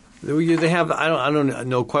they have. I don't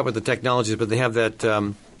know quite what the technology is, but they have that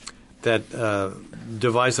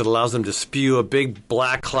device that allows them to spew a big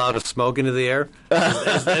black cloud of smoke into the air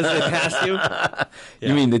as they pass you. Yeah.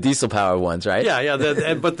 You mean the diesel-powered ones, right? Yeah.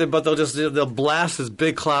 But they'll blast this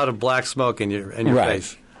big cloud of black smoke in your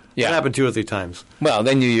face. Yeah. It happened 2 or 3 times. Well,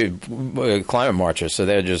 then you're climate marchers, so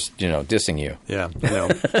they're just dissing you. Yeah, I know.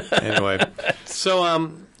 Anyway, so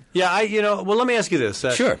well, let me ask you this.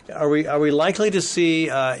 Sure. Are we likely to see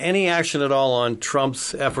any action at all on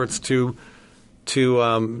Trump's efforts to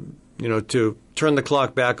turn the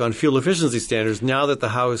clock back on fuel efficiency standards now that the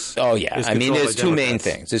House is I mean, there's 2 main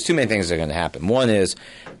things. There's 2 main things that are going to happen. One is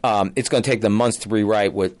it's going to take them months to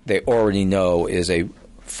rewrite what they already know is a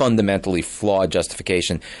fundamentally flawed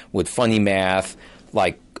justification with funny math,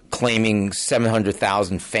 like claiming 700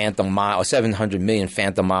 million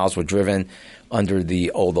phantom miles were driven under the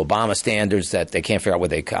old Obama standards that they can't figure out where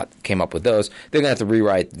they came up with those. They're going to have to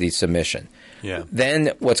rewrite the submission. Yeah.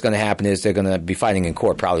 Then what's going to happen is they're going to be fighting in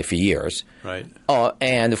court probably for years. Right.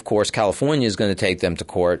 And, of course, California is going to take them to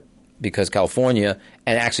court because California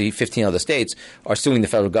and actually 15 other states are suing the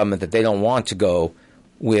federal government that they don't want to go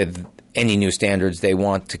with any new standards. They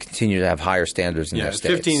want to continue to have higher standards in their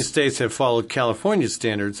states. 15 states have followed California's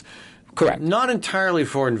standards. Correct. Not entirely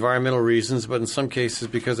for environmental reasons, but in some cases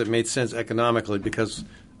because it made sense economically because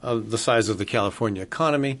of the size of the California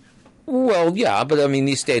economy. Well, yeah, but I mean,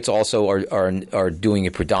 these states also are doing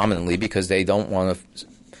it predominantly because they don't want to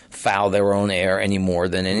foul their own air any more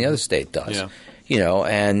than any other state does. Yeah. You know,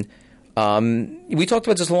 and we talked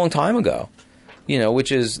about this a long time ago. You know,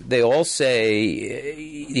 which is they all say,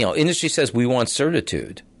 you know, industry says we want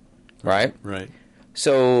certitude, right? Right.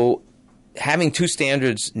 So having two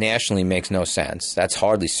standards nationally makes no sense. That's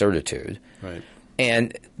hardly certitude. Right.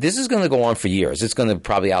 And this is going to go on for years. It's going to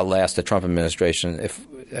probably outlast the Trump administration,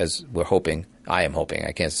 as we're hoping. I am hoping.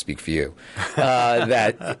 I can't speak for you.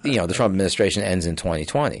 That you know the Trump administration ends in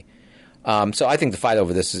 2020. So I think the fight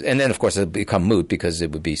over this is, and then of course it would become moot because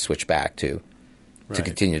it would be switched back to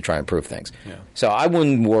continue to try and improve things. Yeah. So I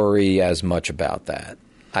wouldn't worry as much about that.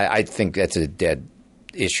 I think that's a dead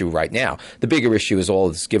issue right now. The bigger issue is all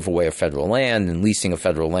this giveaway of federal land and leasing of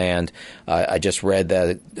federal land. I just read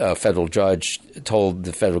that a federal judge told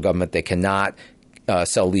the federal government they cannot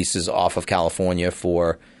sell leases off of California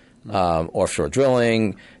for offshore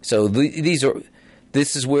drilling. So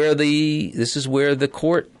this is where the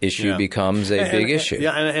court issue becomes a big issue.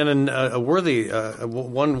 Yeah, and a worthy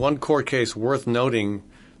one court case worth noting.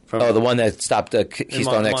 From, the one that stopped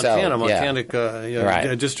Keystone XL. Montana,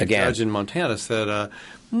 a district judge in Montana said,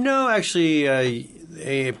 no, actually,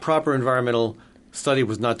 a proper environmental study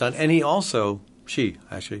was not done, and she also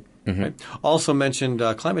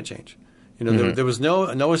mentioned climate change. You know, there was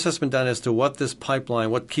no assessment done as to what this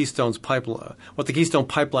pipeline, what the Keystone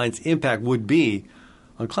Pipeline's impact would be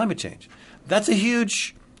on climate change. That's a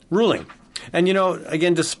huge ruling. And, you know,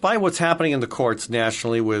 again, despite what's happening in the courts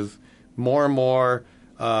nationally with more and more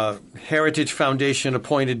Heritage Foundation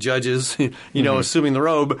appointed judges, you know, assuming the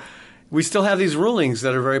robe, we still have these rulings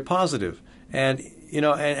that are very positive and, you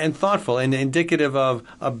know, and thoughtful and indicative of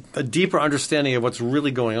a deeper understanding of what's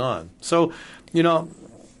really going on. So, you know,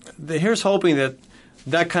 here's hoping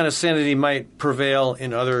that kind of sanity might prevail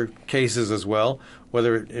in other cases as well,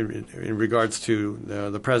 whether in regards to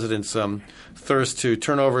the president's thirst to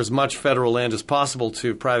turn over as much federal land as possible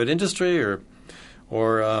to private industry or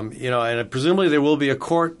you know, and presumably there will be a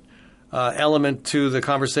court element to the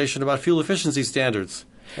conversation about fuel efficiency standards.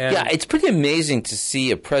 And yeah, it's pretty amazing to see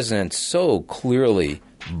a president so clearly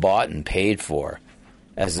bought and paid for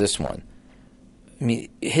as this one. I mean,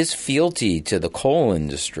 his fealty to the coal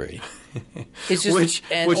industry. It's just, which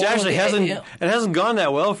actually hasn't gone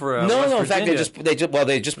that well for West in Virginia. fact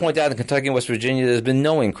they just point out in Kentucky and West Virginia there's been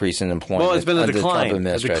no increase in employment. Well, it's been a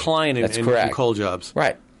decline in coal jobs.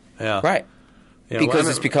 Right. Yeah. Right. Yeah, because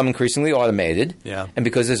it's become increasingly automated, and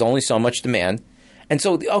because there's only so much demand. And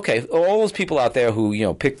so, okay, all those people out there who, you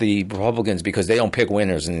know, pick the Republicans because they don't pick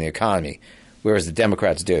winners in the economy, whereas the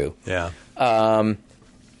Democrats do. Yeah.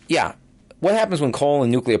 What happens when coal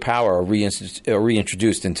and nuclear power are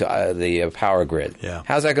reintroduced into the power grid? Yeah.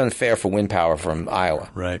 How's that going to fare for wind power from Iowa?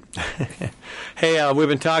 Right. Hey, we've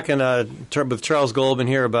been talking with Charles Goldman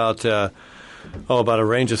here about a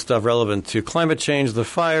range of stuff relevant to climate change, the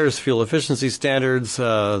fires, fuel efficiency standards,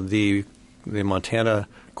 the Montana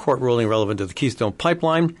court ruling relevant to the Keystone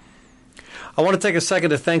Pipeline. I want to take a second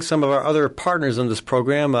to thank some of our other partners in this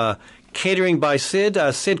program. Catering by Sid.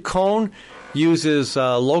 Sid Cohn uses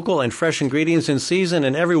local and fresh ingredients in season,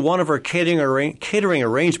 and every one of our catering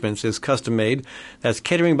arrangements is custom-made. That's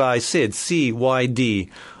Catering by Sid, C-Y-D.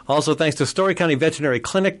 Also, thanks to Story County Veterinary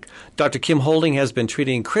Clinic, Dr. Kim Holding has been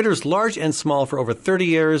treating critters large and small for over 30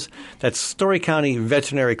 years. That's Story County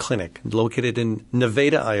Veterinary Clinic, located in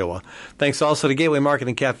Nevada, Iowa. Thanks also to Gateway Market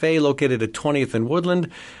and Cafe, located at 20th and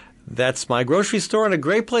Woodland. That's my grocery store and a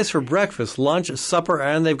great place for breakfast, lunch, supper,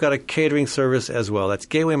 and they've got a catering service as well. That's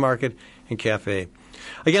Gateway Market and Cafe.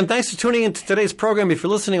 Again, thanks for tuning in to today's program. If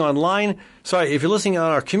you're listening online, if you're listening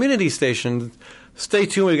on our community station, stay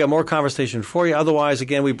tuned. We've got more conversation for you. Otherwise,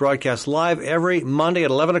 again, we broadcast live every Monday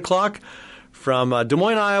at 11 o'clock from Des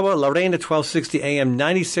Moines, Iowa, Lorraine at 1260 AM,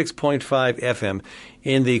 96.5 FM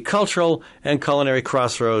in the cultural and culinary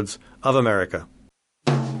crossroads of America.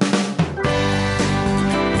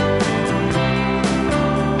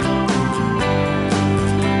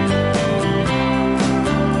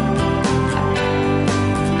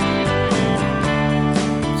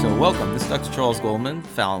 Welcome. This is Dr. Charles Goldman,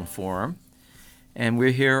 Fallon Forum, and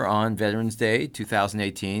we're here on Veterans Day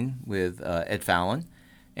 2018 with Ed Fallon.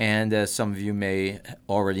 And as some of you may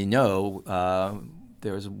already know,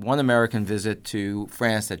 there was one American visit to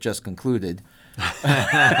France that just concluded,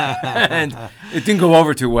 and it didn't go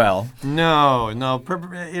over too well. No. You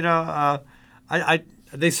know, I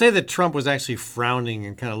they say that Trump was actually frowning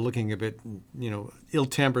and kind of looking a bit,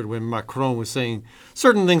 ill-tempered when Macron was saying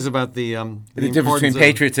certain things about the difference between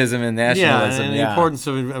patriotism and nationalism. And the importance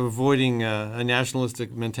of avoiding a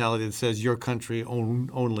nationalistic mentality that says your country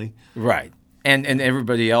only. Right. And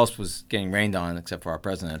everybody else was getting rained on except for our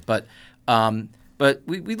president. But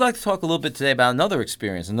we'd like to talk a little bit today about another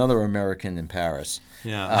experience, another American in Paris.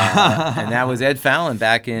 Yeah. And that was Ed Fallon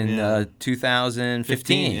back in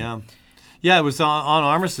 2015. Yeah, it was on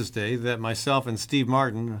Armistice Day that myself and Steve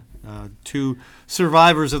Martin, two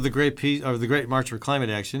survivors of the Great March for Climate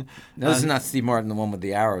Action. No, this is not Steve Martin, the one with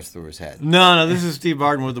the arrows through his head. No, this is Steve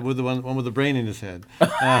Martin with the one with the brain in his head.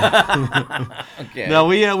 Okay. No,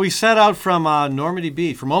 we set out from Normandy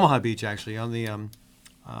Beach, from Omaha Beach actually, on the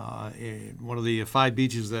one of the 5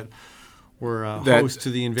 beaches that were host to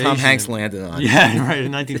the invasion. Tom Hanks landed on. Yeah, right,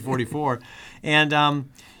 in 1944. And,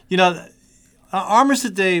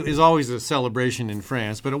 Armistice Day is always a celebration in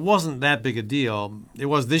France, but it wasn't that big a deal. It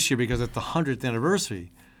was this year because it's the 100th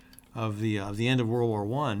anniversary of the end of World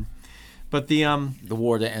War I. But the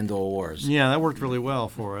war to end all wars. Yeah, that worked really well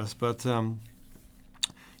for us. But the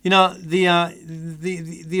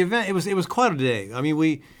event it was quite a day. I mean,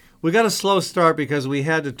 we got a slow start because we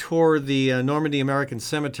had to tour the Normandy American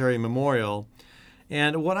Cemetery Memorial,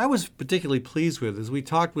 and what I was particularly pleased with is we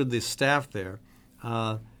talked with the staff there.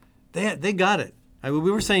 They got it. I mean,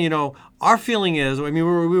 we were saying, our feeling is, we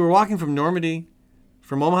were walking from Normandy,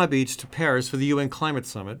 from Omaha Beach to Paris for the UN Climate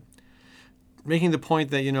Summit, making the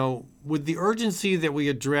point that, with the urgency that we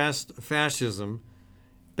addressed fascism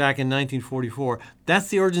back in 1944, that's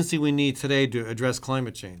the urgency we need today to address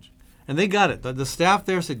climate change. And they got it. The staff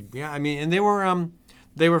there said, yeah, and they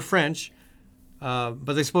were French,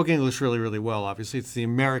 but they spoke English really, really well, obviously. It's the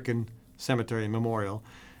American Cemetery Memorial.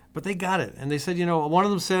 But they got it. And they said, one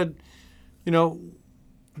of them said, we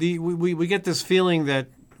get this feeling that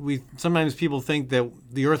sometimes people think that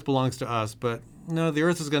the earth belongs to us, but no, the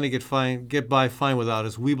earth is going to get by fine without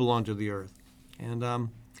us. We belong to the earth. And,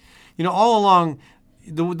 all along,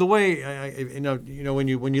 the way,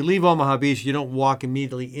 when you leave Omaha Beach, you don't walk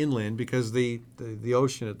immediately inland because the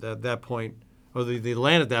ocean at that point, or the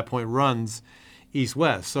land at that point runs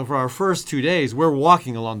east-west. So for our first 2 days, we're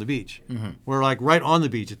walking along the beach. Mm-hmm. We're like right on the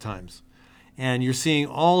beach at times. And you're seeing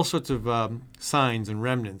all sorts of signs and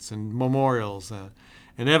remnants and memorials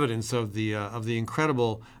and evidence of the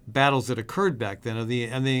incredible battles that occurred back then, and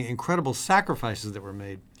the incredible sacrifices that were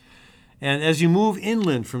made. And as you move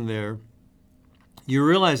inland from there, you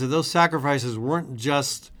realize that those sacrifices weren't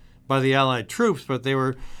just by the Allied troops, but they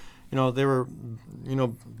were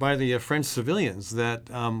by the French civilians that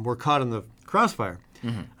were caught in the crossfire.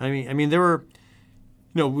 Mm-hmm. I mean, there were,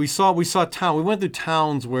 we saw town. We went through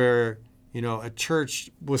towns where, a church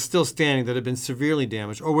was still standing that had been severely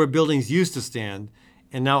damaged, or where buildings used to stand,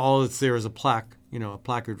 and now all that's there is a plaque, a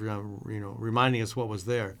placard, reminding us what was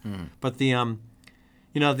there. Mm-hmm. But the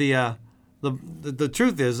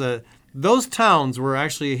truth is, those towns were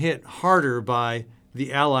actually hit harder by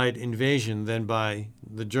the Allied invasion than by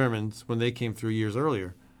the Germans when they came through years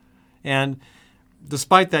earlier, and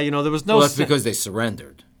despite that, there was no. Well, that's because they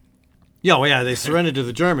surrendered. Yeah, well, yeah, they surrendered to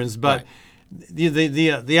the Germans, but right.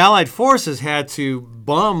 the Allied forces had to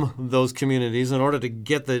bomb those communities in order to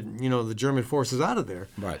get the German forces out of there.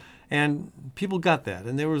 Right. And people got that,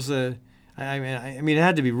 and there was it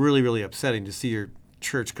had to be really, really upsetting to see your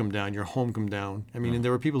church come down, your home come down. I mean, and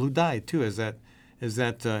there were people who died too as the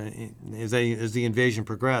invasion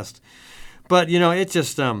progressed. But it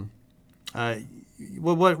just.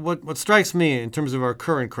 What strikes me in terms of our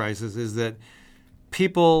current crisis is that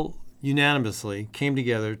people unanimously came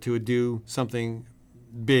together to do something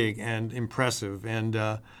big and impressive and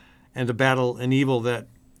to battle an evil that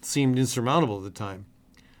seemed insurmountable at the time.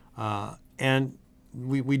 And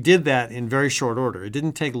we did that in very short order. It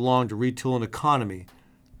didn't take long to retool an economy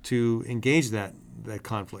to engage that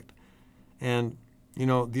conflict. And,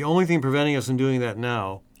 the only thing preventing us from doing that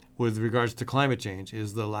now with regards to climate change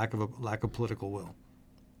is the lack of political will.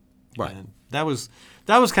 Right. And that was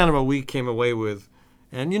kind of what we came away with.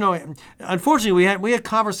 And unfortunately we had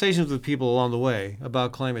conversations with people along the way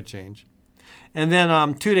about climate change. And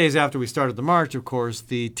then 2 days after we started the march, of course,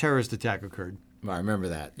 the terrorist attack occurred. I remember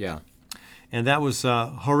that. Yeah. And that was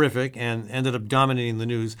horrific and ended up dominating the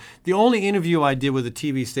news. The only interview I did with a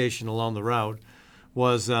TV station along the route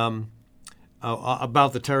was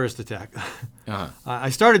about the terrorist attack. Uh-huh.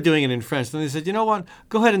 I started doing it in French. Then they said, you know what,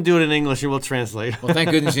 go ahead and do it in English and we'll translate. Well,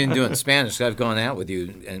 thank goodness you didn't do it in Spanish. I've gone out with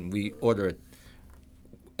you and we order it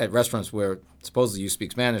at restaurants where supposedly you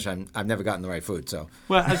speak Spanish. I've never gotten the right food. So.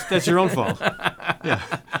 Well, that's your own fault. Yeah.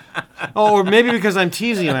 Oh, or maybe because I'm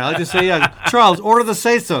teasing him. I like to say, Charles, order the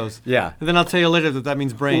say-sos. Yeah. And then I'll tell you later that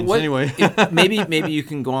means brains. Anyway. maybe you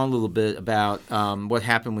can go on a little bit about what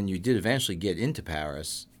happened when you did eventually get into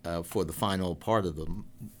Paris for the final part of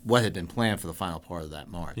what had been planned for the final part of that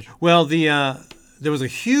march. Well, there was a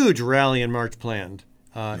huge rally and march planned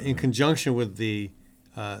in conjunction with the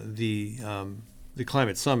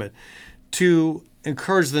climate summit to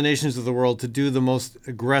encourage the nations of the world to do the most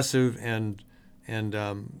aggressive and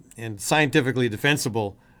scientifically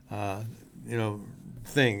defensible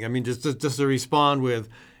thing. I mean, just to respond with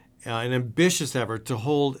an ambitious effort to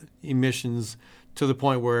hold emissions to the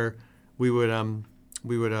point where we would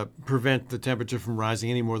prevent the temperature from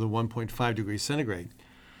rising any more than 1.5 degrees centigrade.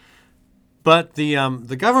 But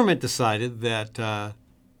the government decided that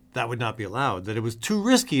that would not be allowed, that it was too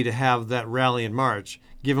risky to have that rally and march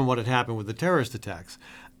given what had happened with the terrorist attacks.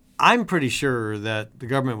 I'm pretty sure that the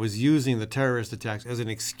government was using the terrorist attacks as an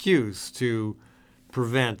excuse to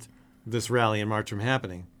prevent this rally and march from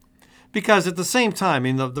happening. Because at the same time,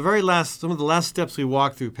 some of the last steps we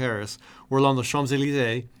walked through Paris were along the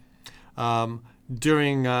Champs-Élysées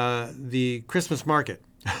during the Christmas market,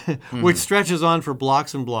 which stretches on for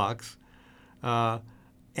blocks and blocks.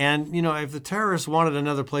 And if the terrorists wanted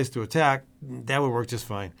another place to attack, that would work just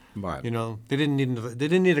fine. Right. They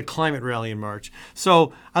didn't need a climate rally in March.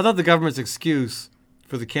 So I thought the government's excuse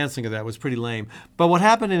for the canceling of that was pretty lame. But what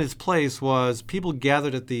happened in its place was people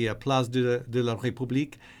gathered at the Place de la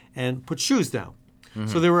République and put shoes down. Mm-hmm.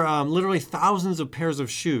 So there were literally thousands of pairs of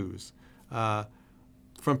shoes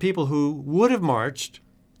from people who would have marched,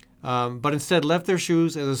 but instead left their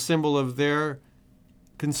shoes as a symbol of their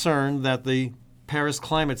concern that the Paris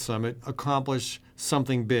Climate Summit accomplish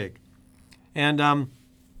something big. And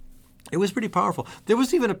it was pretty powerful. There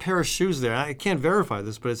was even a pair of shoes there. I can't verify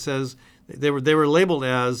this, but it says they were labeled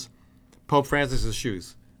as Pope Francis's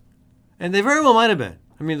shoes. And they very well might have been.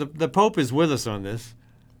 I mean, the Pope is with us on this.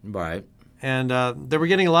 Right. And they were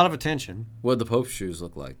getting a lot of attention. What did the Pope's shoes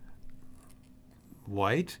look like?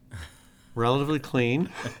 White, relatively clean.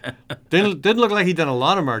 Didn't look like he'd done a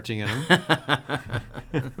lot of marching in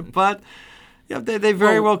them. But yeah, they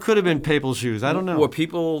very well could have been papal shoes. I don't know. Were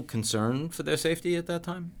people concerned for their safety at that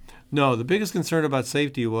time? No, the biggest concern about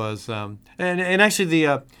safety was, and actually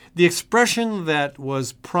the expression that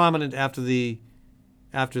was prominent after the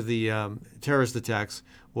terrorist attacks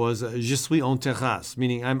was "Je suis en terrasse,"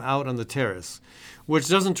 meaning I'm out on the terrace, which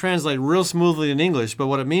doesn't translate real smoothly in English. But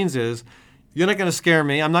what it means is, you're not going to scare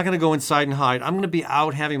me. I'm not going to go inside and hide. I'm going to be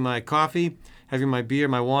out having my coffee, having my beer,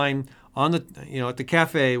 my wine on the at the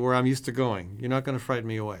cafe where I'm used to going. You're not going to frighten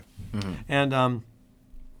me away. Mm-hmm. And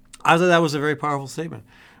I thought that was a very powerful statement.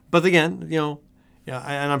 But again,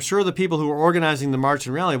 and I'm sure the people who were organizing the march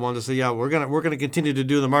and rally wanted to say, yeah, we're going to continue to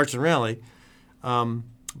do the march and rally.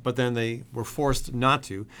 But then they were forced not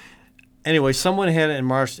to. Anyway, someone had and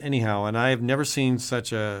marched anyhow, and I have never seen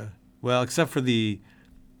such except for the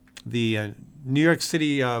New York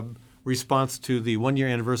City response to the 1-year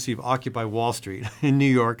anniversary of Occupy Wall Street in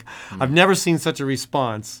New York. Mm-hmm. I've never seen such a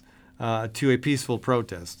response to a peaceful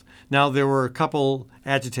protest. Now, there were a couple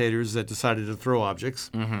agitators that decided to throw objects,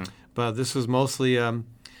 mm-hmm. but this was mostly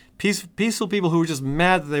peaceful people who were just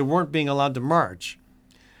mad that they weren't being allowed to march.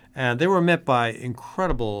 And they were met by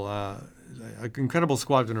incredible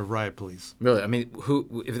squadron of riot police. Really? I mean, if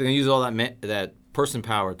they're going to use all that person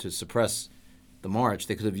power to suppress the march,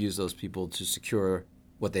 they could have used those people to secure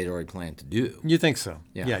what they'd already planned to do. You think so?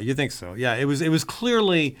 Yeah, you think so. Yeah, it was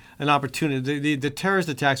clearly an opportunity. The terrorist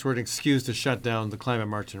attacks were an excuse to shut down the climate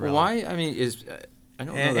march and rally. Why? I mean, I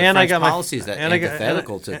don't know that French policy is that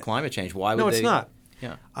antithetical to climate change. Why would they? No, it's not.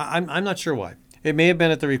 Yeah, I'm not sure why. It may have been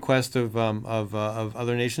at the request of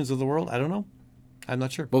other nations of the world. I don't know. I'm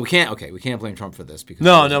not sure. But we can't blame Trump for this because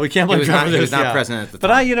no, we can't blame Trump for this. He was not president at the time.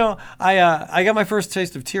 But I got my first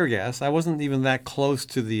taste of tear gas. I wasn't even that close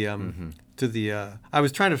to the I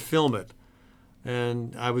was trying to film it,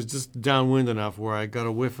 and I was just downwind enough where I got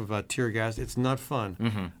a whiff of tear gas. It's not fun.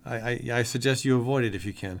 Mm-hmm. I suggest you avoid it if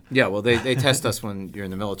you can. Yeah, well, they test us when you're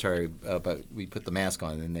in the military, but we put the mask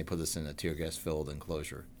on, and they put us in a tear gas filled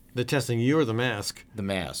enclosure. They're testing you or the mask? The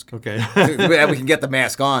mask. Okay. We can get the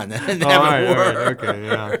mask on and have it work. Okay,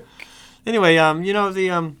 yeah. Anyway,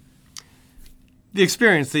 the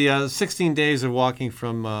experience, the 16 days of walking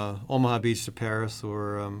from Omaha Beach to Paris,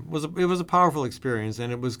 was a powerful experience,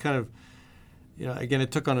 and it was kind of, again,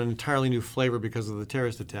 it took on an entirely new flavor because of the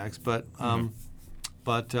terrorist attacks. But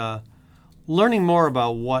learning more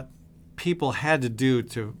about what people had to do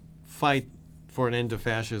to fight for an end to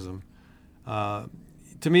fascism.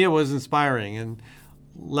 To me, it was inspiring, and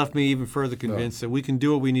left me even further convinced that we can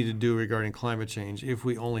do what we need to do regarding climate change if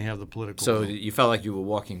we only have the political will. So you felt like you were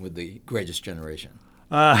walking with the greatest generation.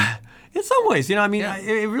 In some ways, I mean, Yeah.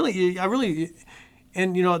 I really,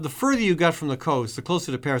 and the further you got from the coast, the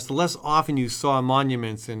closer to Paris, the less often you saw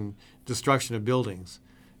monuments and destruction of buildings,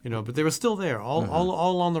 but they were still there,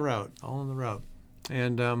 all on the route,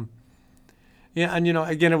 and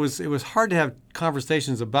again, it was hard to have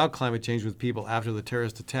conversations about climate change with people after the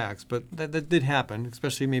terrorist attacks, but that did happen,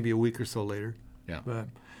 especially maybe a week or so later. Yeah. But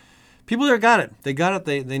people there got it. They got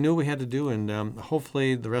it. They knew what we had to do, and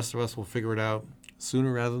hopefully the rest of us will figure it out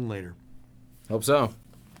sooner rather than later. Hope so.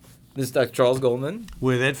 This is Dr. Charles Goldman.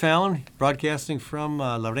 With Ed Fallon, broadcasting from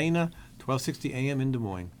La Reina, 1260 AM in Des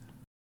Moines.